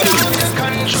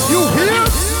 You hear?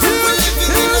 We're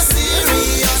living in a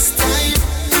serious time.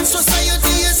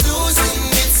 Society is losing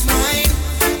its mind.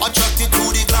 Attracted to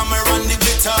the glamour and the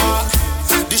glitter,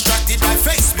 distracted by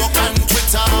Facebook and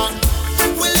Twitter.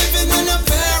 We're living in a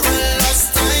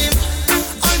perilous time.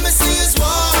 All me see is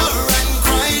war and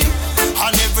crime.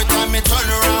 And every time me turn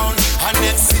around, and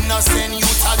next innocent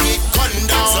youth a get gunned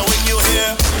down. So when you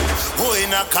hear, who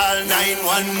in a call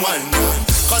 911?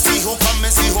 Cause he who come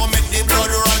and see who make the blood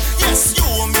run. Yes, you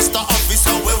Mr.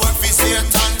 Officer, we work for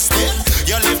Satan still.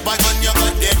 You live by gun, you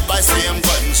got dead by same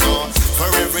gun. So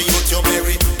for every youth you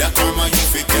bury, the karma you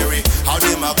fi carry. How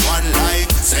them a one lie,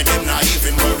 say them not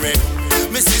even worry.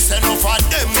 Me see enough of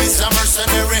them is a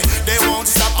mercenary. They won't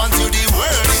stop until the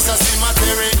world is a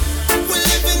cemetery. We're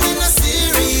living in a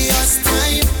serious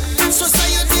time.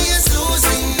 Society is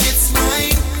losing its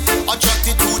mind.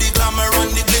 Attracted to the glamour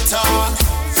and the glitter,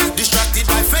 distracted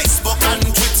by Facebook and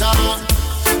Twitter.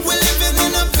 We're living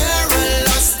in a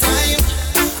perilous time.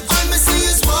 All me see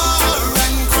is war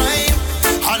and crime.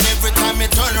 And every time me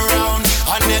turn around,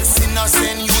 and next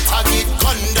innocent youth a get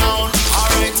gunned down.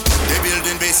 Alright, they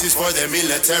building bases for the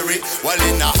military, while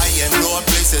in the high and low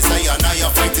places I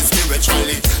fight it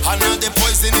spiritually. And now they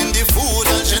poison in the food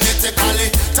and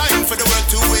genetically. Time for the world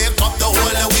to wake up, the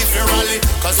whole of we fi rally.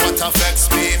 Cause what affects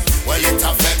me, well it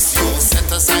affects you.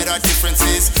 Set aside our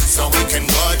differences